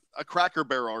a Cracker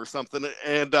Barrel or something,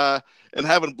 and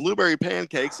having blueberry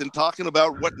pancakes and talking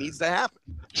about what needs to happen.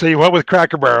 So you went with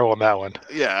Cracker Barrel on that one?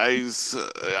 Yeah,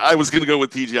 I was going to go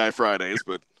with TGI Fridays,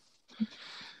 but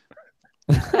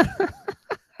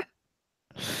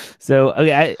so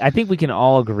okay, I think we can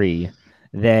all agree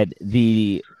that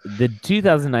the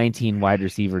 2019 wide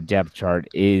receiver depth chart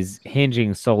is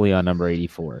hinging solely on number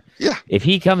 84. Yeah, if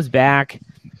he comes back,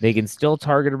 they can still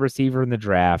target a receiver in the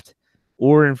draft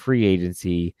or in free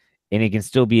agency, and it can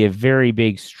still be a very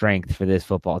big strength for this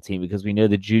football team because we know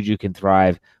that Juju can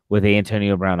thrive with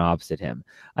Antonio Brown opposite him.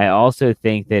 I also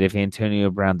think that if Antonio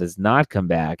Brown does not come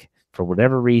back for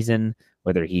whatever reason,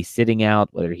 whether he's sitting out,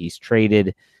 whether he's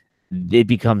traded, it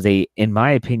becomes in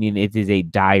my opinion, it is a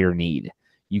dire need.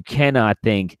 You cannot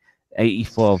think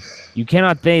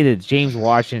that James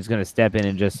Washington is going to step in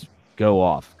and just go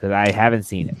off because I haven't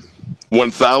seen it.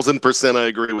 1,000% I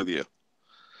agree with you.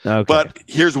 Okay. But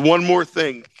here's one more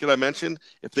thing. Can I mention?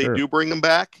 If they Sure. do bring him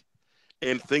back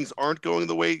and things aren't going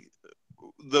the way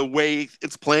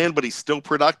it's planned, but he's still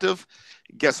productive,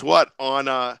 guess what?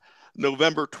 On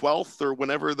November 12th or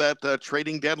whenever that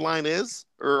trading deadline is,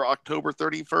 or October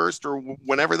 31st or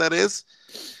whenever that is,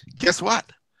 guess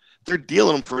what? They're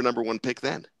dealing them for a number 1 pick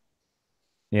then.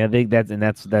 Yeah, I think that's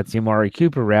the Amari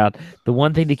Cooper route. The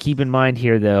one thing to keep in mind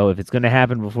here, though, if it's going to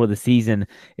happen before the season,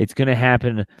 it's going to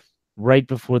happen right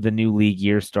before the new league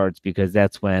year starts, because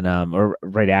that's when, or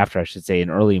right after, I should say, in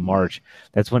early March.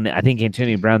 That's when I think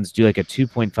Antonio Brown's due like a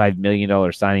 $2.5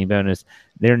 million signing bonus.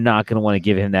 They're not going to want to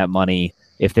give him that money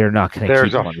if they're not going to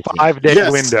keep him on the team. There's a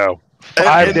 5-day window.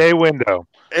 5-day window.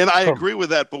 And I agree with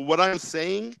that. But what I'm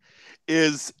saying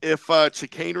is if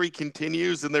chicanery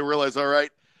continues and they realize, all right,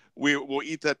 we'll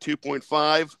eat that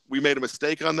 2.5. We made a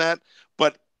mistake on that.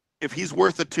 But if he's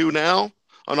worth a 2 now,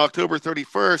 on October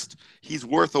 31st, he's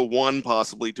worth a 1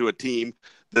 possibly to a team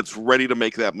that's ready to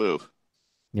make that move.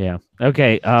 Yeah.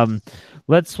 Okay.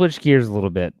 Let's switch gears a little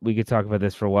bit. We could talk about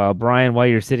this for a while. Brian, while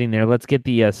you're sitting there, let's get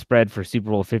the spread for Super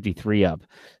Bowl 53 up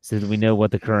so that we know what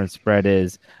the current spread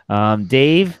is.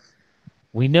 Dave,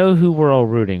 we know who we're all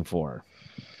rooting for.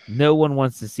 No one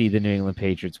wants to see the New England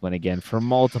Patriots win again for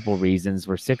multiple reasons.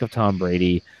 We're sick of Tom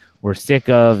Brady. We're sick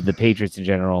of the Patriots in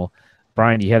general.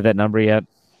 Brian, do you have that number yet?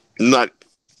 No.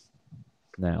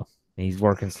 He's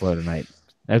working slow tonight.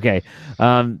 Okay.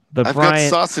 But I've Brian, got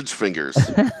sausage fingers.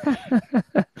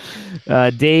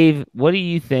 Dave, what do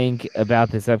you think about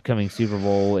this upcoming Super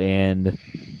Bowl, and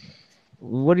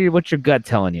what's your gut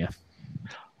telling you?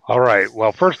 All right.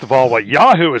 Well, first of all, what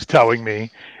Yahoo is telling me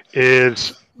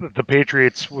is the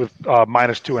Patriots with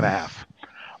 -2.5.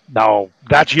 Now,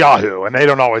 that's Yahoo, and they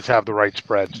don't always have the right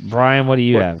spreads. Brian, what do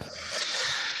you have?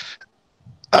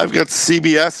 I've got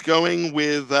CBS going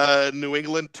with New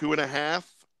England 2.5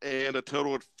 and a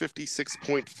total of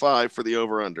 56.5 for the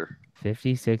over/under.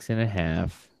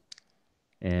 56.5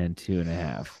 and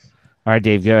 2.5. All right,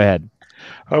 Dave, go ahead.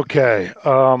 Okay.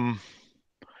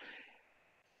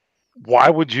 Why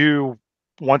would you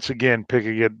once again pick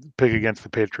against the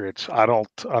Patriots? I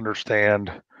don't understand.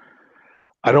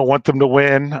 I don't want them to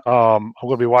win. I'm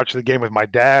going to be watching the game with my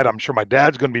dad. I'm sure my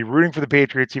dad's going to be rooting for the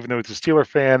Patriots, even though he's a Steeler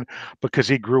fan, because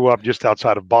he grew up just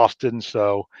outside of Boston.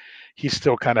 So he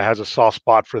still kind of has a soft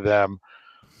spot for them,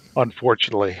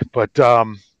 unfortunately. But,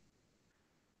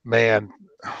 man,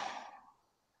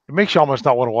 it makes you almost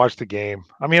not want to watch the game.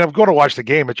 I mean, I'm going to watch the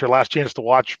game. It's your last chance to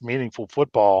watch meaningful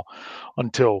football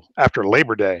until after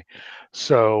Labor Day.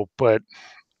 So, but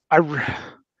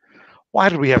why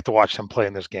did we have to watch them play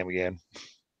in this game again?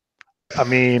 I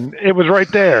mean, it was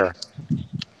right there.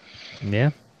 Yeah.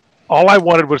 All I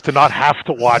wanted was to not have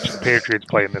to watch the Patriots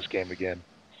play in this game again.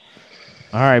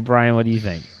 All right, Brian, what do you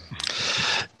think?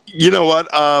 You know what?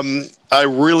 I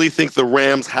really think the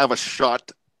Rams have a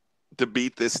shot to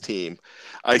beat this team.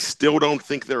 I still don't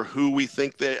think they're who we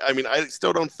think they – I mean, I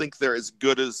still don't think they're as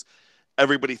good as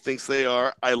everybody thinks they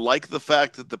are. I like the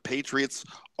fact that the Patriots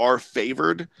are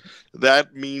favored.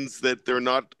 That means that they're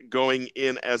not going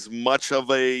in as much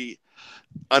of a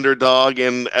underdog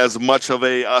and as much of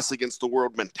a us against the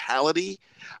world mentality.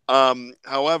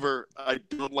 However, I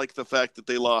don't like the fact that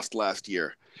they lost last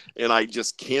year, and I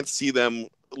just can't see them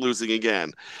losing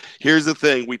again. Here's the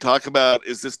thing. We talk about,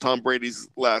 is this Tom Brady's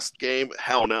last game?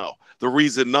 Hell no. The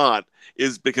reason not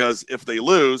is because if they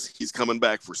lose, he's coming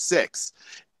back for 6.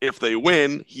 If they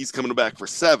win, he's coming back for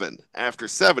 7. After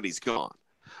 7, he's gone.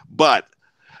 But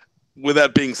with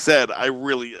that being said, I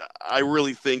really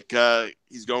think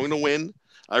he's going to win.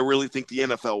 I really think the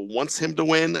NFL wants him to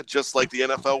win, just like the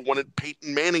NFL wanted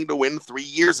Peyton Manning to win 3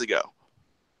 years ago.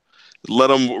 Let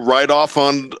him ride off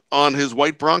on his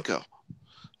white Bronco.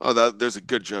 Oh, there's a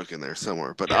good joke in there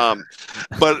somewhere. But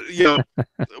you know,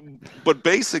 but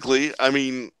basically, I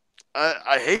mean,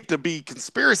 I hate to be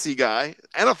conspiracy guy.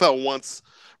 NFL wants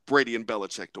Brady and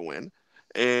Belichick to win,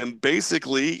 and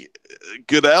basically,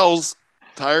 Goodell's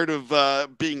tired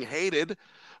of being hated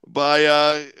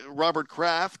by Robert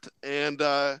Kraft and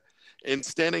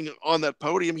standing on that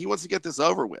podium. He wants to get this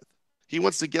over with. He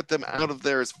wants to get them out of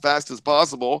there as fast as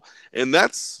possible, and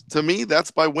that's, to me, that's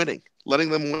by winning, letting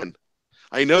them win.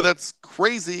 I know that's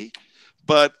crazy,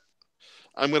 but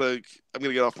I'm gonna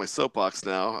get off my soapbox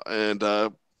now and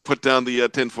put down the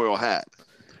tinfoil hat.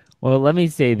 Well, let me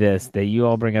say this, that you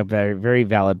all bring up very, very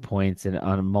valid points and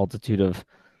on a multitude of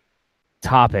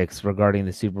topics regarding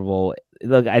the Super Bowl.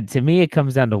 Look, to me, it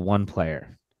comes down to one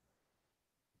player.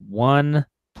 One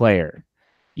player.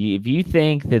 If you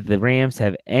think that the Rams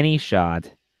have any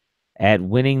shot at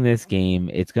winning this game,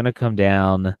 it's going to come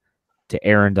down to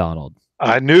Aaron Donald.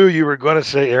 I knew you were going to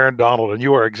say Aaron Donald, and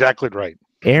you are exactly right.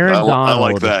 I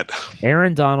like that.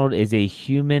 Aaron Donald is a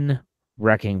human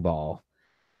wrecking ball.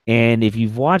 And if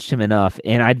you've watched him enough,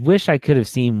 and I wish I could have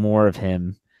seen more of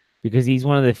him because he's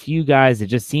one of the few guys that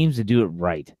just seems to do it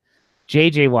right.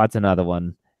 J.J. Watt's another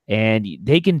one, and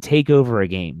they can take over a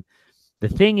game. The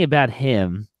thing about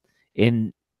him,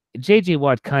 in J.J.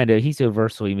 Watt, he's so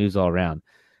versatile, he moves all around.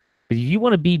 But if you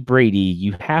want to beat Brady,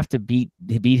 you have to beat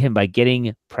him by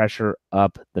getting pressure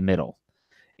up the middle.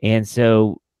 And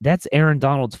so that's Aaron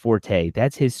Donald's forte.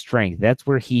 That's his strength. That's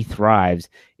where he thrives,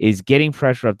 is getting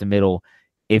pressure up the middle.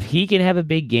 If he can have a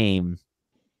big game,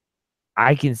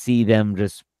 I can see them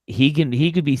just he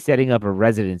could be setting up a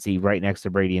residency right next to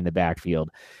Brady in the backfield.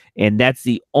 And that's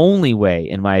the only way,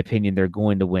 in my opinion, they're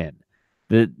going to win.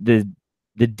 The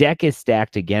deck is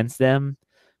stacked against them,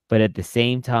 but at the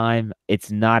same time,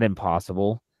 it's not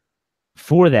impossible.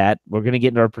 For that, we're going to get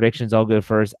into our predictions. I'll go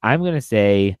first. I'm going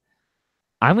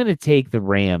to take the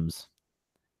Rams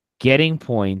getting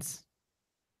points,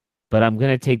 but I'm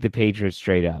going to take the Patriots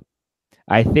straight up.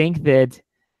 I think that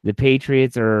the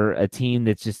Patriots are a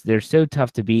team they're so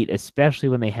tough to beat, especially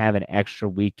when they have an extra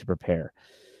week to prepare.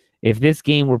 If this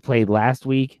game were played last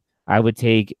week, I would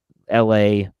take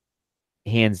LA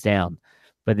hands down,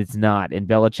 but it's not. And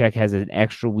Belichick has an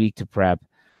extra week to prep.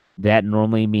 That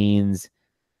normally means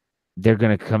they're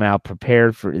going to come out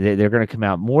prepared they're going to come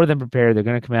out more than prepared. They're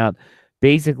going to come out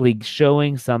basically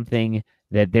showing something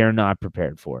that they're not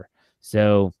prepared for.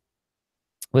 So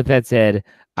with that said,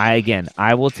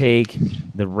 I will take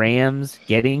the Rams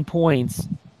getting points.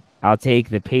 I'll take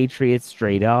the Patriots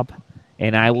straight up,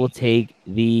 and I will take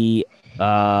the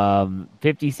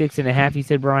 56.5, you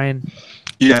said, Brian?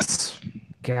 Yes.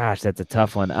 Gosh, that's a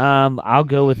tough one. I'll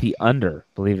go with the under,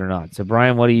 believe it or not. So,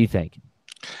 Brian, what do you think?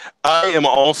 I am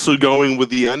also going with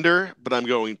the under, but I'm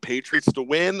going Patriots to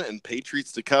win and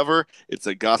Patriots to cover. It's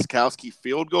a Gostkowski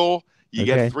field goal. You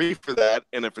get 3 for that,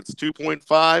 and if it's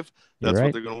 2.5, that's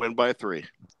what they're going to win by 3.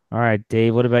 All right,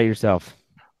 Dave, what about yourself?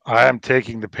 I am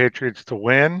taking the Patriots to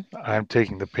win. I'm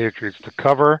taking the Patriots to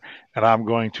cover, and I'm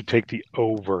going to take the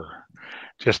over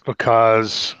just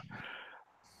because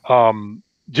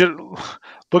just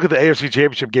look at the AFC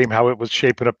Championship game, how it was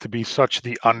shaping up to be such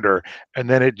the under, and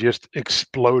then it just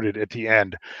exploded at the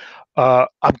end.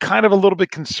 I'm kind of a little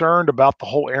bit concerned about the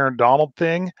whole Aaron Donald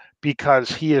thing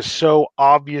because he is so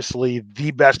obviously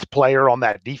the best player on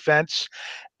that defense.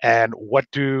 And what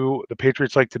do the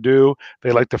Patriots like to do?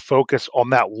 They like to focus on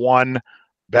that one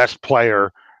best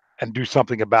player and do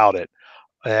something about it.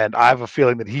 And I have a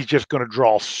feeling that he's just going to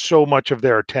draw so much of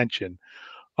their attention.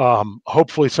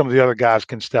 Hopefully some of the other guys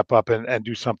can step up and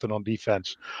do something on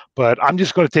defense. But I'm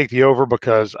just going to take the over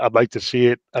because I'd like to see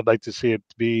it. I'd like to see it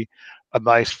be a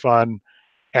nice, fun,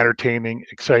 entertaining,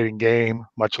 exciting game,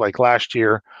 much like last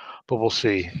year. But we'll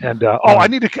see. And I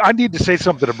need to say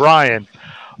something to Brian.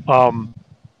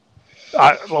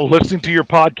 Listening to your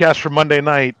podcast from Monday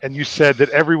night, and you said that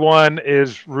everyone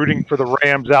is rooting for the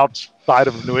Rams outside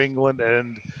of New England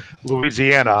and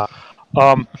Louisiana.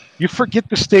 You forget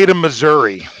the state of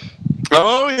Missouri.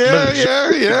 Oh, yeah.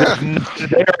 They are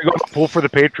going to pull for the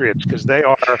Patriots because they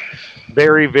are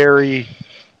very, very,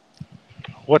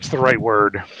 what's the right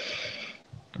word?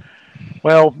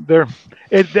 Well,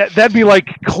 that'd be like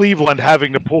Cleveland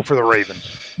having to pull for the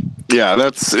Ravens. Yeah,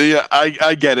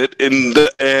 I get it, and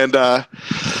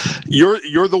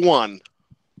you're the one.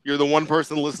 You're the one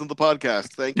person to listen to the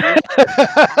podcast. Thank you, and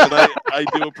I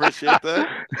do appreciate that.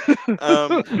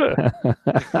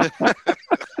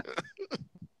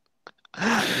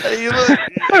 Hey, look,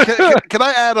 can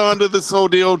I add on to this whole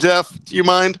deal, Jeff? Do you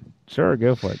mind? Sure,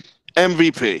 go for it.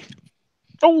 MVP.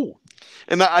 Oh,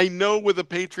 and I know with the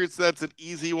Patriots that's an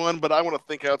easy one, but I want to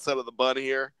think outside of the bun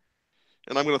here.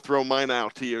 And I'm going to throw mine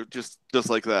out to you just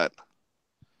like that.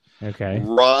 Okay.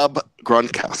 Rob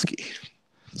Gronkowski.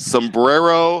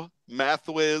 Sombrero,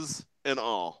 Mathwiz, and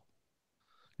all.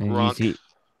 Gronk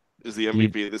is the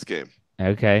MVP of this game.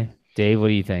 Okay. Dave, what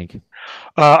do you think?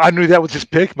 I knew that was his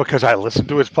pick because I listened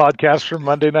to his podcast from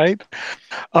Monday night.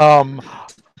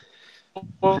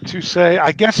 What to say?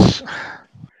 I guess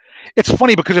it's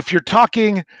funny because if you're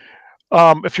talking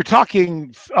fantasy, if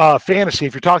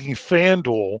you're talking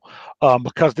FanDuel,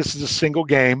 because this is a single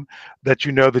game that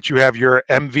you know that you have your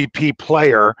MVP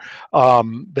player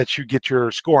that you get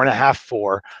your score and a half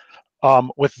for.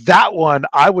 With that one,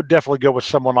 I would definitely go with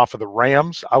someone off of the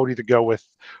Rams. I would either go with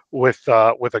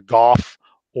a Goff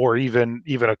or even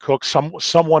a Cook,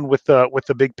 someone with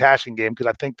the big passing game, because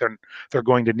I think they're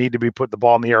going to need to be putting the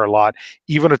ball in the air a lot.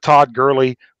 Even a Todd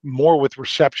Gurley, more with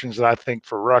receptions than I think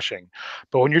for rushing.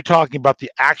 But when you're talking about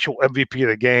the actual MVP of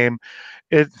the game,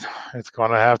 it's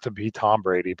going to have to be Tom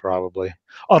Brady probably,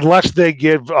 unless they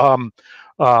give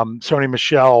Sony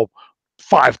Michel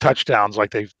 5 touchdowns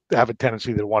like they have a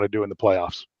tendency to want to do in the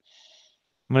playoffs.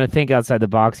 I'm going to think outside the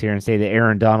box here and say that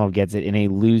Aaron Donald gets it in a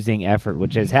losing effort,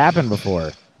 which has happened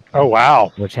before. Oh,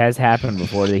 wow. Which has happened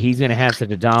before. That he's going to have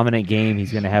such a dominant game.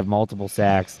 He's going to have multiple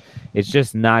sacks. It's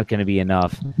just not going to be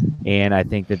enough. And I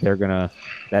think that they're going to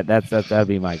that'll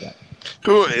be my guy.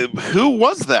 Who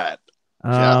was that?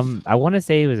 I want to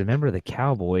say he was a member of the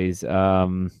Cowboys. I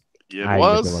had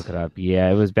to look it up.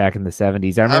 Yeah, it was back in the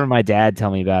 70s. I remember my dad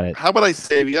telling me about it. How about I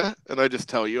save you and I just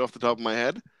tell you off the top of my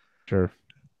head? Sure.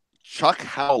 Chuck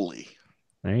Howley.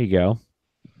 There you go.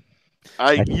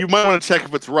 You might want to check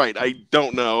if it's right. I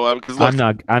don't know because I'm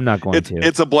not going to.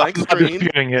 It's a blank screen.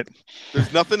 It.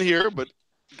 There's nothing here, but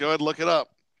go ahead and look it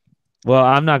up. Well,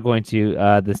 I'm not going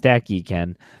to. The stat geek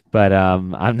can, but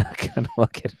I'm not going to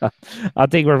look it up. I'll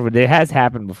take word for it. It has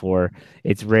happened before.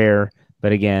 It's rare,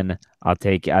 but again, I'll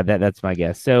take that. That's my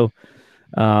guess. So,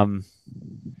 I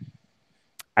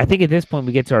think at this point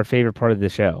we get to our favorite part of the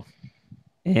show,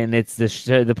 and it's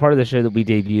the part of the show that we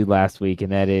debuted last week,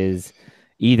 and that is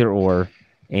either or.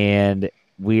 And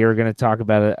we are going to talk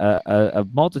about a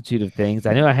multitude of things.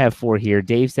 I know I have 4 here.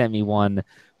 Dave sent me one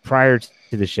prior to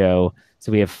the show,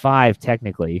 so we have 5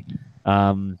 technically.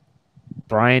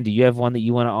 Brian, do you have one that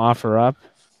you want to offer up?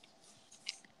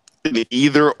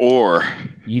 Either or.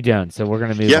 You don't, so we're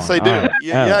going to move on. Yes, I do. Right.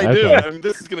 Yeah, I do. Okay. I mean,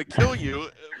 this is going to kill you.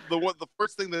 The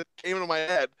first thing that came into my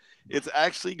head, it's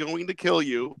actually going to kill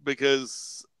you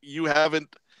because you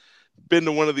haven't been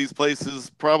to one of these places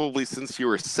probably since you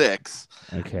were 6.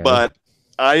 Okay. But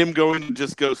I am going to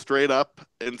just go straight up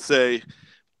and say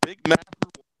Big Mac.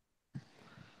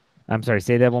 I'm sorry,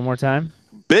 say that one more time.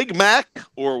 Big Mac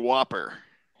or Whopper?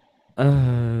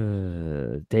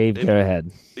 Dave, go ahead.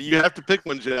 You have to pick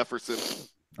one, Jefferson.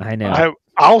 I know.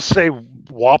 I'll say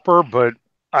Whopper, but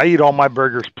I eat all my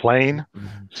burgers plain,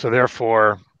 so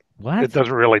therefore it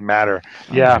doesn't really matter.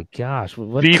 Oh yeah. My gosh.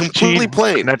 Beef, completely cheese,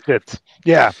 plain. That's it.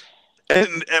 Yeah.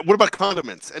 And what about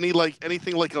condiments?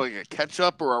 Anything like a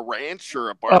ketchup or a ranch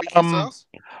or a barbecue sauce?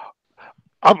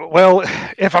 Well,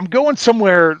 if I'm going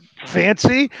somewhere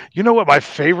fancy, you know what my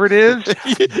favorite is?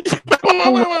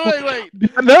 Wait.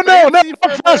 No, not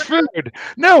fast food.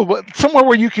 No, but somewhere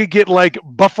where you could get like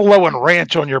buffalo and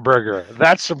ranch on your burger.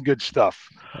 That's some good stuff.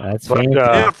 That's and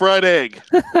a fried egg.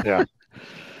 Yeah.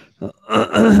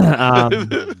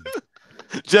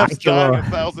 Jeff's dying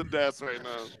 1,000 deaths right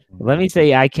now. Let me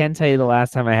say, I can tell you the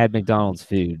last time I had McDonald's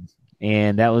food,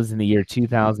 and that was in the year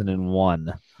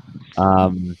 2001.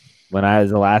 When I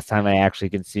was the last time I actually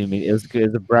consumed it. It was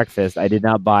a breakfast. I did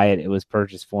not buy it. It was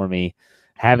purchased for me.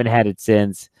 Haven't had it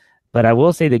since. But I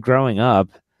will say that growing up,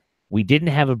 we didn't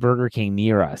have a Burger King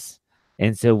near us.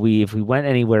 And so if we went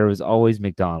anywhere, it was always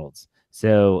McDonald's.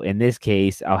 So in this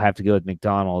case, I'll have to go with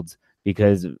McDonald's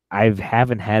because I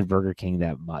haven't had Burger King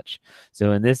that much.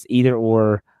 So in this either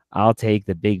or, I'll take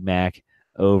the Big Mac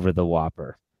over the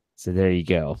Whopper. So there you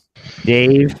go.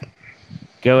 Dave,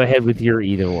 go ahead with your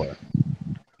either or.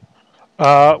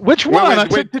 Which one?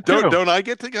 Wait, don't I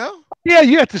get to go? Yeah,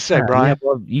 you have to say, Brian. Yeah,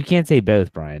 well, you can't say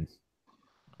both, Brian.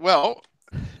 Well,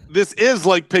 this is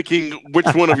like picking which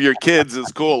one of your kids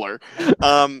is cooler.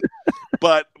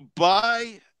 But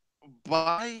by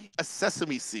a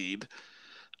sesame seed,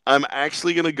 I'm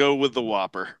actually going to go with the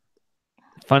Whopper.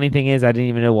 Funny thing is, I didn't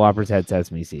even know Whoppers had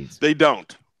sesame seeds. They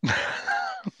don't.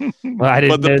 Well, I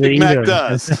didn't know the Big Mac either.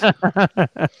 does.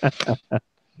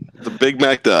 The Big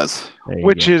Mac does.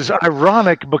 Which is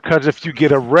ironic because if you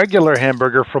get a regular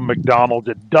hamburger from McDonald's,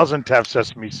 it doesn't have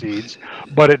sesame seeds,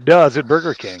 but it does at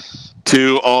Burger King.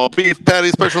 2 all beef patty,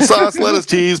 special sauce, lettuce,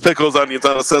 cheese, pickles, onions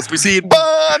on a sesame seed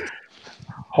bun.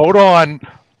 Hold on.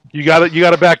 You got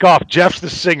to back off. Jeff's the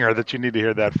singer that you need to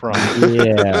hear that from.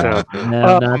 Yeah.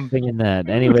 No, not thinking that.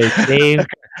 Anyway, Dave.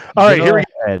 All right, here we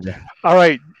go. All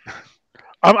right.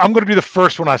 I'm going to do the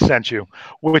first one I sent you,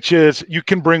 which is you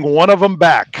can bring one of them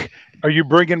back. Are you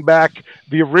bringing back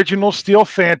the original Steel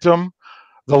Phantom,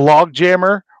 the Log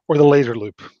Jammer, or the Laser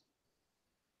Loop?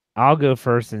 I'll go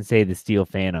first and say the Steel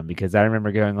Phantom because I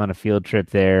remember going on a field trip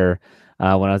there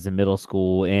when I was in middle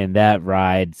school, and that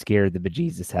ride scared the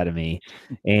bejesus out of me.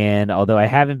 And although I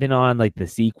haven't been on like the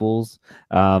sequels,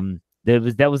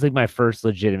 that was like my first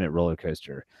legitimate roller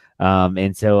coaster.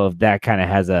 And so that kind of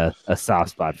has a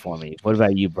soft spot for me. What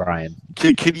about you, Brian?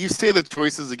 Can you say the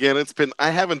choices again? I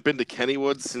haven't been to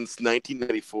Kennywood since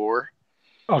 1994.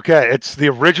 Okay, it's the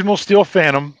original Steel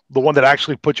Phantom, the one that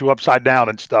actually put you upside down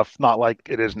and stuff, not like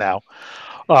it is now.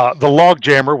 The Log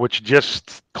Jammer, which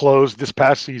just closed this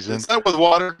past season. Is that with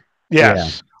water?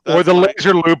 Yes. Yeah. Or the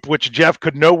Laser Loop, which Jeff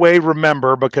could no way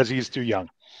remember because he's too young.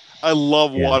 I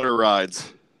love water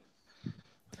rides.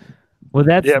 Well,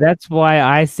 that's why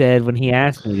I said when he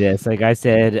asked me this, like I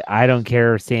said, I don't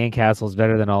care if Sandcastle's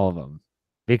better than all of them.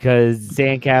 because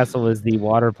Sandcastle is the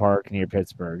water park near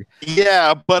Pittsburgh.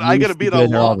 Yeah, but You I used gotta to be in go a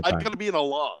there all log. the I time. gotta be in a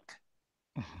log,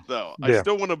 though. I Yeah.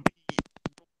 still want to be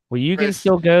Well, you can fresh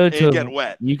still go and get to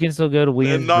wet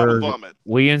and not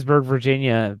Williamsburg, vomit.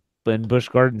 Virginia, in Busch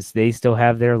Gardens. They still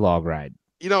have their log ride.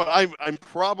 You know, I'm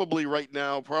probably right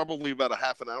now about a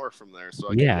half an hour from there, so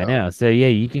I Yeah, can I go. know. So yeah,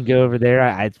 you can go over there.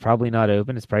 It's probably not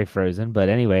open. It's probably frozen. But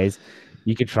anyways,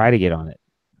 you could try to get on it.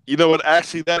 You know what?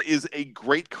 Actually, that is a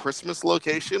great Christmas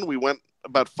location. We went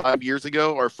about 5 years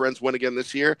ago. Our friends went again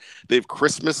this year. They have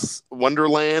Christmas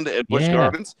Wonderland at Busch Yeah.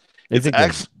 Gardens. Is it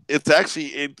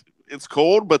good? It's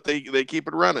cold, but they keep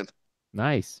it running.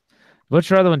 Nice. What's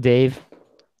your other one, Dave?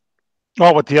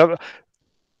 Oh, what the other?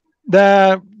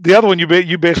 The other one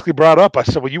you basically brought up. I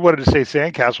said, well, you wanted to say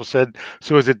Sandcastle. Said,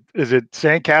 so is it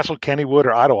Sandcastle, Kennywood,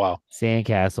 or Idlewild?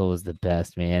 Sandcastle was the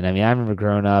best, man. I mean, I remember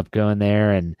growing up going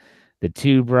there and the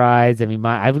tube rides. I mean,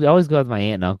 I would always go with my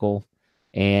aunt and uncle,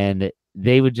 and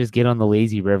they would just get on the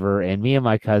lazy river, and me and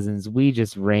my cousins, we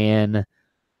just ran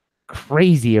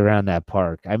crazy around that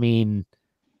park. I mean,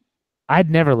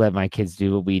 I'd never let my kids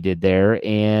do what we did there,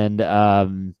 and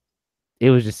it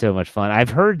was just so much fun. I've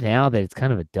heard now that it's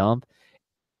kind of a dump.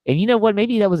 And you know what?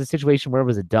 Maybe that was a situation where it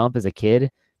was a dump as a kid,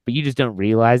 but you just don't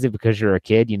realize it because you're a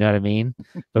kid. You know what I mean?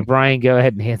 But Brian, go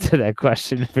ahead and answer that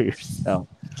question for yourself.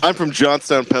 I'm from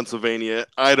Johnstown, Pennsylvania.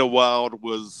 Idlewild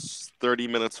was 30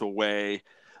 minutes away.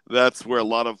 That's where a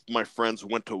lot of my friends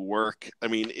went to work. I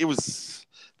mean,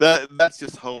 that's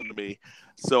just home to me.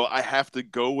 So I have to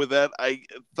go with that. I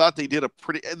thought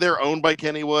they're owned by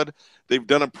Kennywood. They've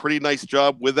done a pretty nice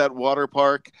job with that water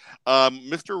park.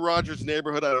 Mr. Rogers'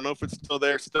 Neighborhood, I don't know if it's still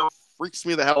there, still freaks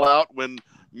me the hell out when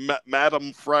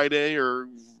Madam Friday or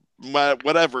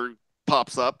whatever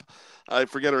pops up. I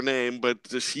forget her name, but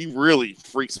she really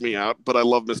freaks me out. But I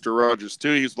love Mr. Rogers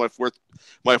too. He's my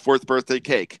fourth birthday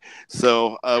cake.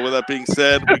 So with that being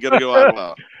said, we got to go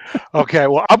out. Okay,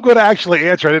 well, I'm going to actually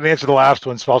answer. I didn't answer the last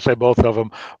one, so I'll say both of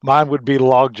them. Mine would be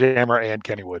Log Jammer and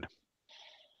Kennywood.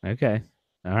 Okay.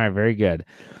 All right. Very good.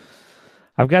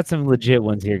 I've got some legit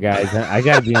ones here, guys. I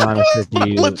got to be honest with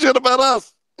you. Legit about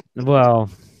us. Well,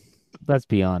 let's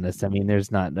be honest. I mean,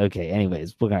 there's not. Okay.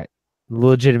 Anyways, we got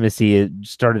legitimacy. It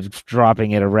started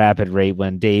dropping at a rapid rate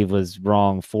when Dave was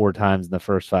wrong 4 times in the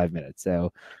first 5 minutes.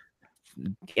 So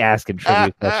asking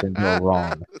trivia questions are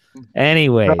wrong.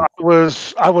 Anyway, I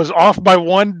was off by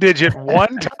 1 digit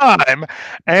one time,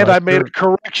 and I made a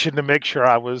correction to make sure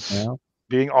I was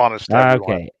being honest.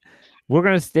 Okay, we're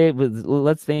gonna stay with.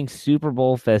 Let's think Super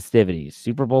Bowl festivities,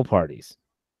 Super Bowl parties.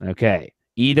 Okay,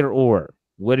 either or.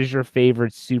 What is your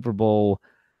favorite Super Bowl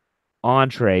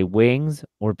entree, wings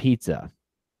or pizza?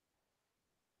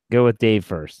 Go with Dave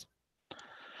first.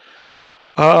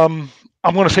 I'm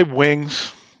going to say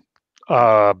wings.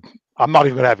 I'm not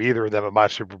even going to have either of them at my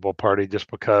Super Bowl party just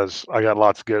because I got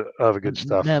lots of other good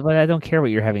stuff. No, but I don't care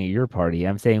what you're having at your party.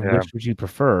 I'm saying which would you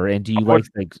prefer? And do you like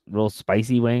real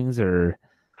spicy wings or?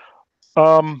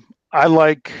 I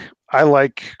like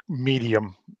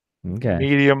medium. Okay.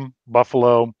 Medium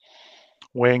buffalo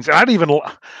wings. I didn't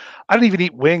even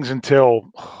eat wings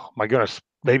until, oh my goodness,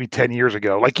 maybe 10 years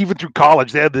ago. Like even through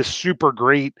college, they had this super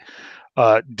great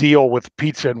deal with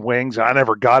pizza and wings. I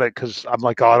never got it because I'm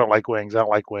like, oh, I don't like wings.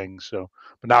 So,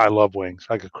 but now I love wings.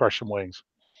 I could crush some wings.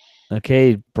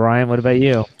 Okay, Brian, what about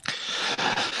you?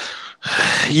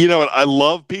 You know what? I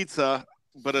love pizza,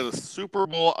 but at a Super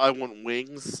Bowl, I want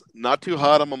wings. Not too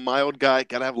hot. I'm a mild guy.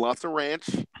 Gotta have lots of ranch.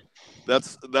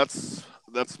 That's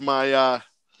my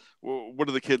what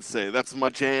do the kids say? That's my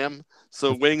jam.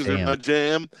 So wings are my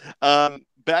jam.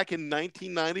 Back in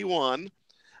 1991.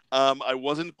 I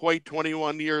wasn't quite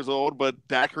 21 years old, but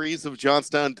Daiquiris of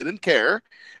Johnstown didn't care,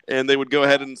 and they would go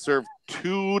ahead and serve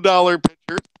 $2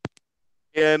 pitchers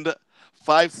and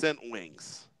 5-cent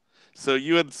wings. So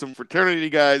you had some fraternity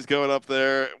guys going up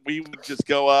there. We would just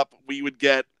go up. We would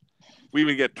get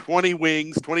 20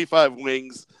 wings, 25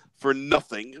 wings for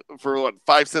nothing, for what,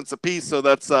 5 cents a piece. So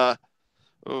that's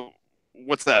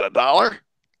what's that, $1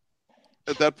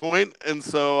 at that point? And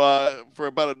so for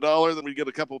about $1, then we get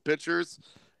a couple of pitchers.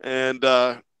 And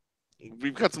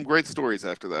we've got some great stories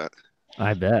after that.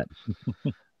 I bet.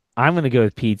 I'm going to go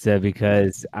with pizza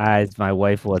because, as my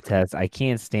wife will attest, I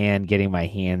can't stand getting my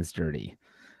hands dirty.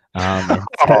 You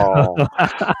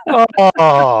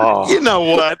know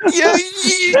what? Yeah,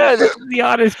 this is the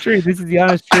honest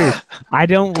truth. I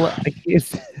don't like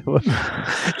it.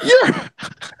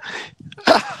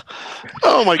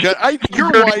 Oh my God!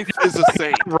 Your wife is a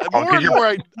saint. The more and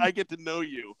more I get to know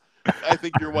you, I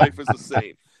think your wife is a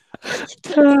saint.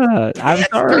 I'm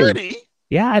sorry. Dirty.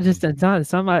 Yeah, it's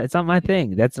not my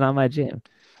thing. That's not my jam.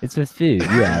 It's with food.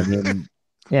 Yeah, I mean,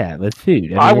 Yeah, with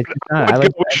food. I would, it's I not. would I go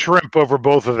like with shrimp over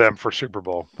both of them for Super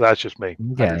Bowl. That's just me. I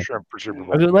do Okay. shrimp for Super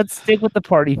Bowl. Okay, let's stick with the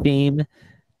party theme.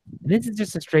 This is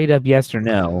just a straight up yes or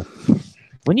no.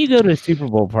 When you go to a Super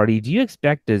Bowl party, do you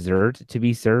expect dessert to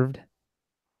be served?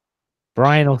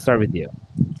 Brian, I'll start with you.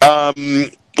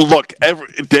 Look,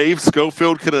 Dave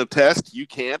Schofield can attest. You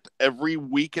can't. Every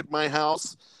week at my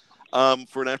house,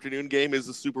 for an afternoon game is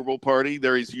a Super Bowl party.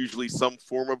 There is usually some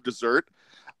form of dessert,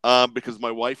 because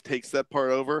my wife takes that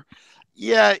part over.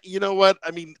 Yeah, you know what?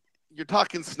 I mean, you're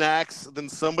talking snacks, then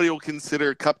somebody will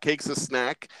consider cupcakes a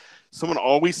snack. Someone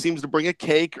always seems to bring a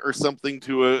cake or something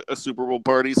to a Super Bowl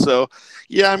party. So,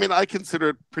 yeah, I mean, I consider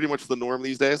it pretty much the norm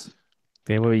these days.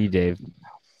 Okay, what about you, Dave?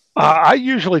 I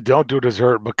usually don't do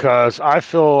dessert because I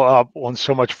fill up on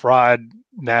so much fried,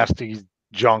 nasty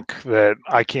junk that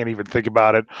I can't even think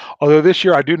about it. Although this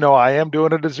year I do know I am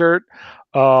doing a dessert,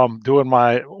 doing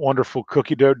my wonderful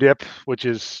cookie dough dip, which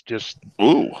is just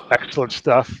Ooh. excellent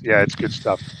stuff. Yeah, it's good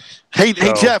stuff. Hey,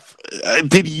 So- Jeff,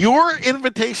 did your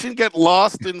invitation get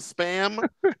lost in spam?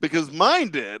 Because mine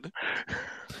did.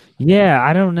 Yeah,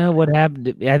 I don't know what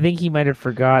happened. I think he might have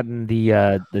forgotten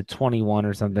the 21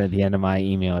 or something at the end of my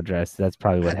email address. That's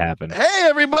probably what happened. Hey,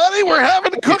 everybody, we're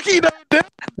having cookie dough dip.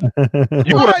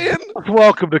 You are Brian.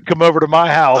 welcome to come over to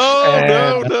my house. Oh,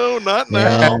 and no, not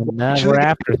now. No, we're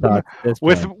afterthoughts at this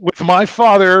with point. my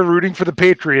father rooting for the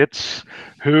Patriots,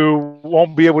 who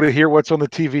won't be able to hear what's on the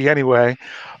TV anyway,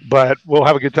 but we'll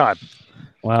have a good time.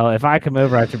 Well, if I come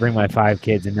over, I have to bring my 5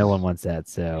 kids, and no one wants that.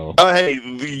 So, Hey,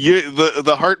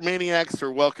 the Heart Maniacs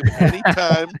are welcome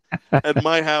anytime at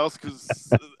my house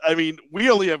because, I mean,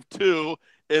 we only have 2,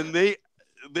 and they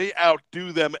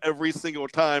outdo them every single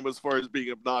time as far as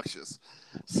being obnoxious.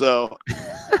 So,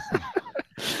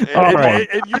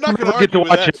 and you're not going to argue with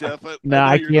that, Jeff. no,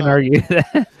 I can't argue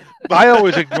that. I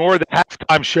always ignore the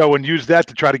halftime show and use that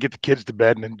to try to get the kids to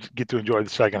bed and get to enjoy the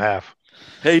second half.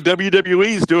 Hey,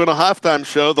 WWE's doing a halftime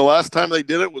show. The last time they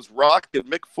did it was Rock and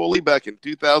Mick Foley back in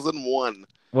 2001.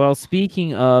 Well,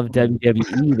 speaking of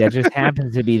WWE, that just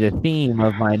happens to be the theme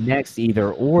of my next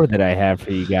either or that I have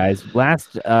for you guys.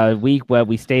 Last week,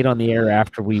 we stayed on the air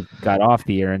after we got off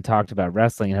the air and talked about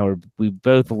wrestling and how we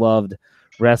both loved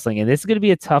wrestling. And this is going to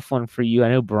be a tough one for you. I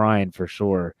know Brian for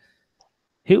sure.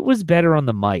 Who was better on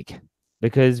the mic?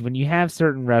 Because when you have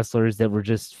certain wrestlers that were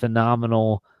just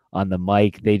phenomenal on the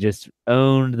mic, they just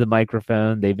owned the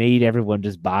microphone. They made everyone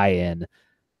just buy in.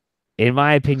 In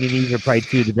my opinion, these are probably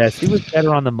 2 of the best. Who was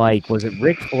better on the mic? Was it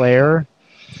Ric Flair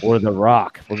or The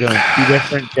Rock? We're going 2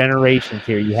 different generations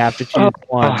here. You have to choose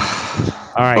one. All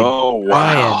right. Oh,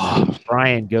 wow.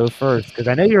 Brian, go first, because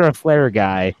I know you're a Flair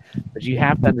guy, but you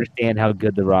have to understand how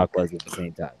good The Rock was at the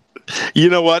same time. You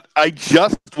know what? I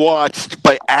just watched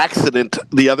by accident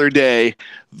the other day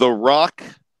The Rock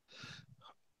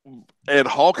and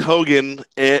Hulk Hogan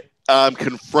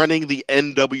confronting the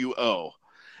NWO.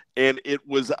 And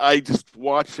I just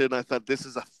watched it and I thought, this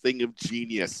is a thing of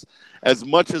genius. As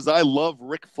much as I love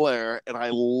Ric Flair and I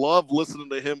love listening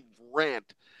to him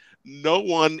rant, no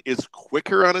one is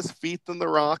quicker on his feet than The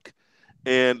Rock,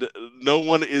 and no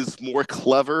one is more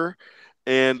clever.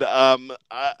 And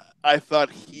I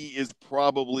thought he is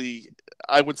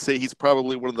I would say he's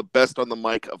probably one of the best on the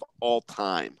mic of all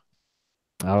time.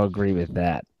 I'll agree with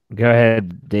that. Go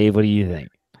ahead, Dave. What do you think?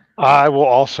 I will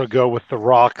also go with The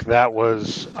Rock. Ric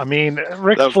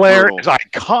Flair brutal. is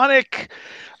iconic.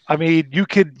 I mean, you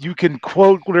can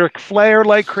quote Ric Flair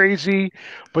like crazy,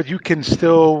 but you can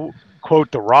still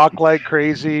quote The Rock like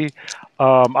crazy.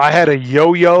 I had a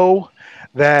yo-yo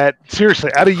that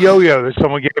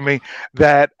someone gave me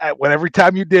that every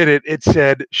time you did it, it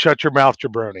said, "Shut your mouth,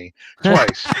 jabroni,"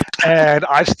 twice. And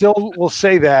I still will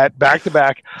say that back to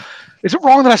back. Is it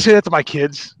wrong that I say that to my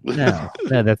kids? No,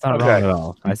 that's not wrong at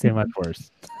all. I say much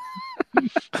worse.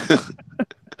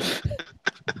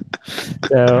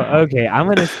 So, okay, I'm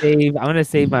gonna save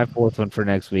my 4th one for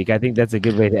next week. I think that's a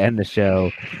good way to end the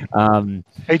show.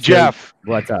 Hey, Jeff.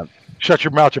 What's up? Shut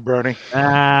your mouth, jabroni.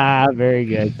 Very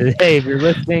good. Hey, if you're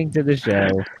listening to the show,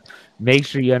 make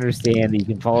sure you understand that you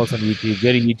can follow us on YouTube.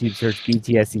 Go to YouTube, search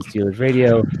BTSC Steelers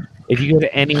Radio. If you go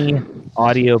to any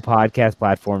audio podcast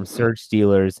platform, search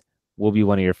Steelers. We'll be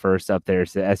one of your first up there.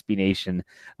 So SB Nation,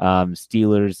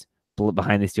 Steelers,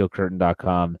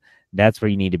 BehindTheSteelCurtain.com. That's where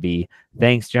you need to be.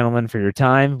 Thanks, gentlemen, for your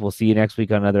time. We'll see you next week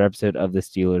on another episode of the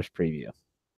Steelers Preview.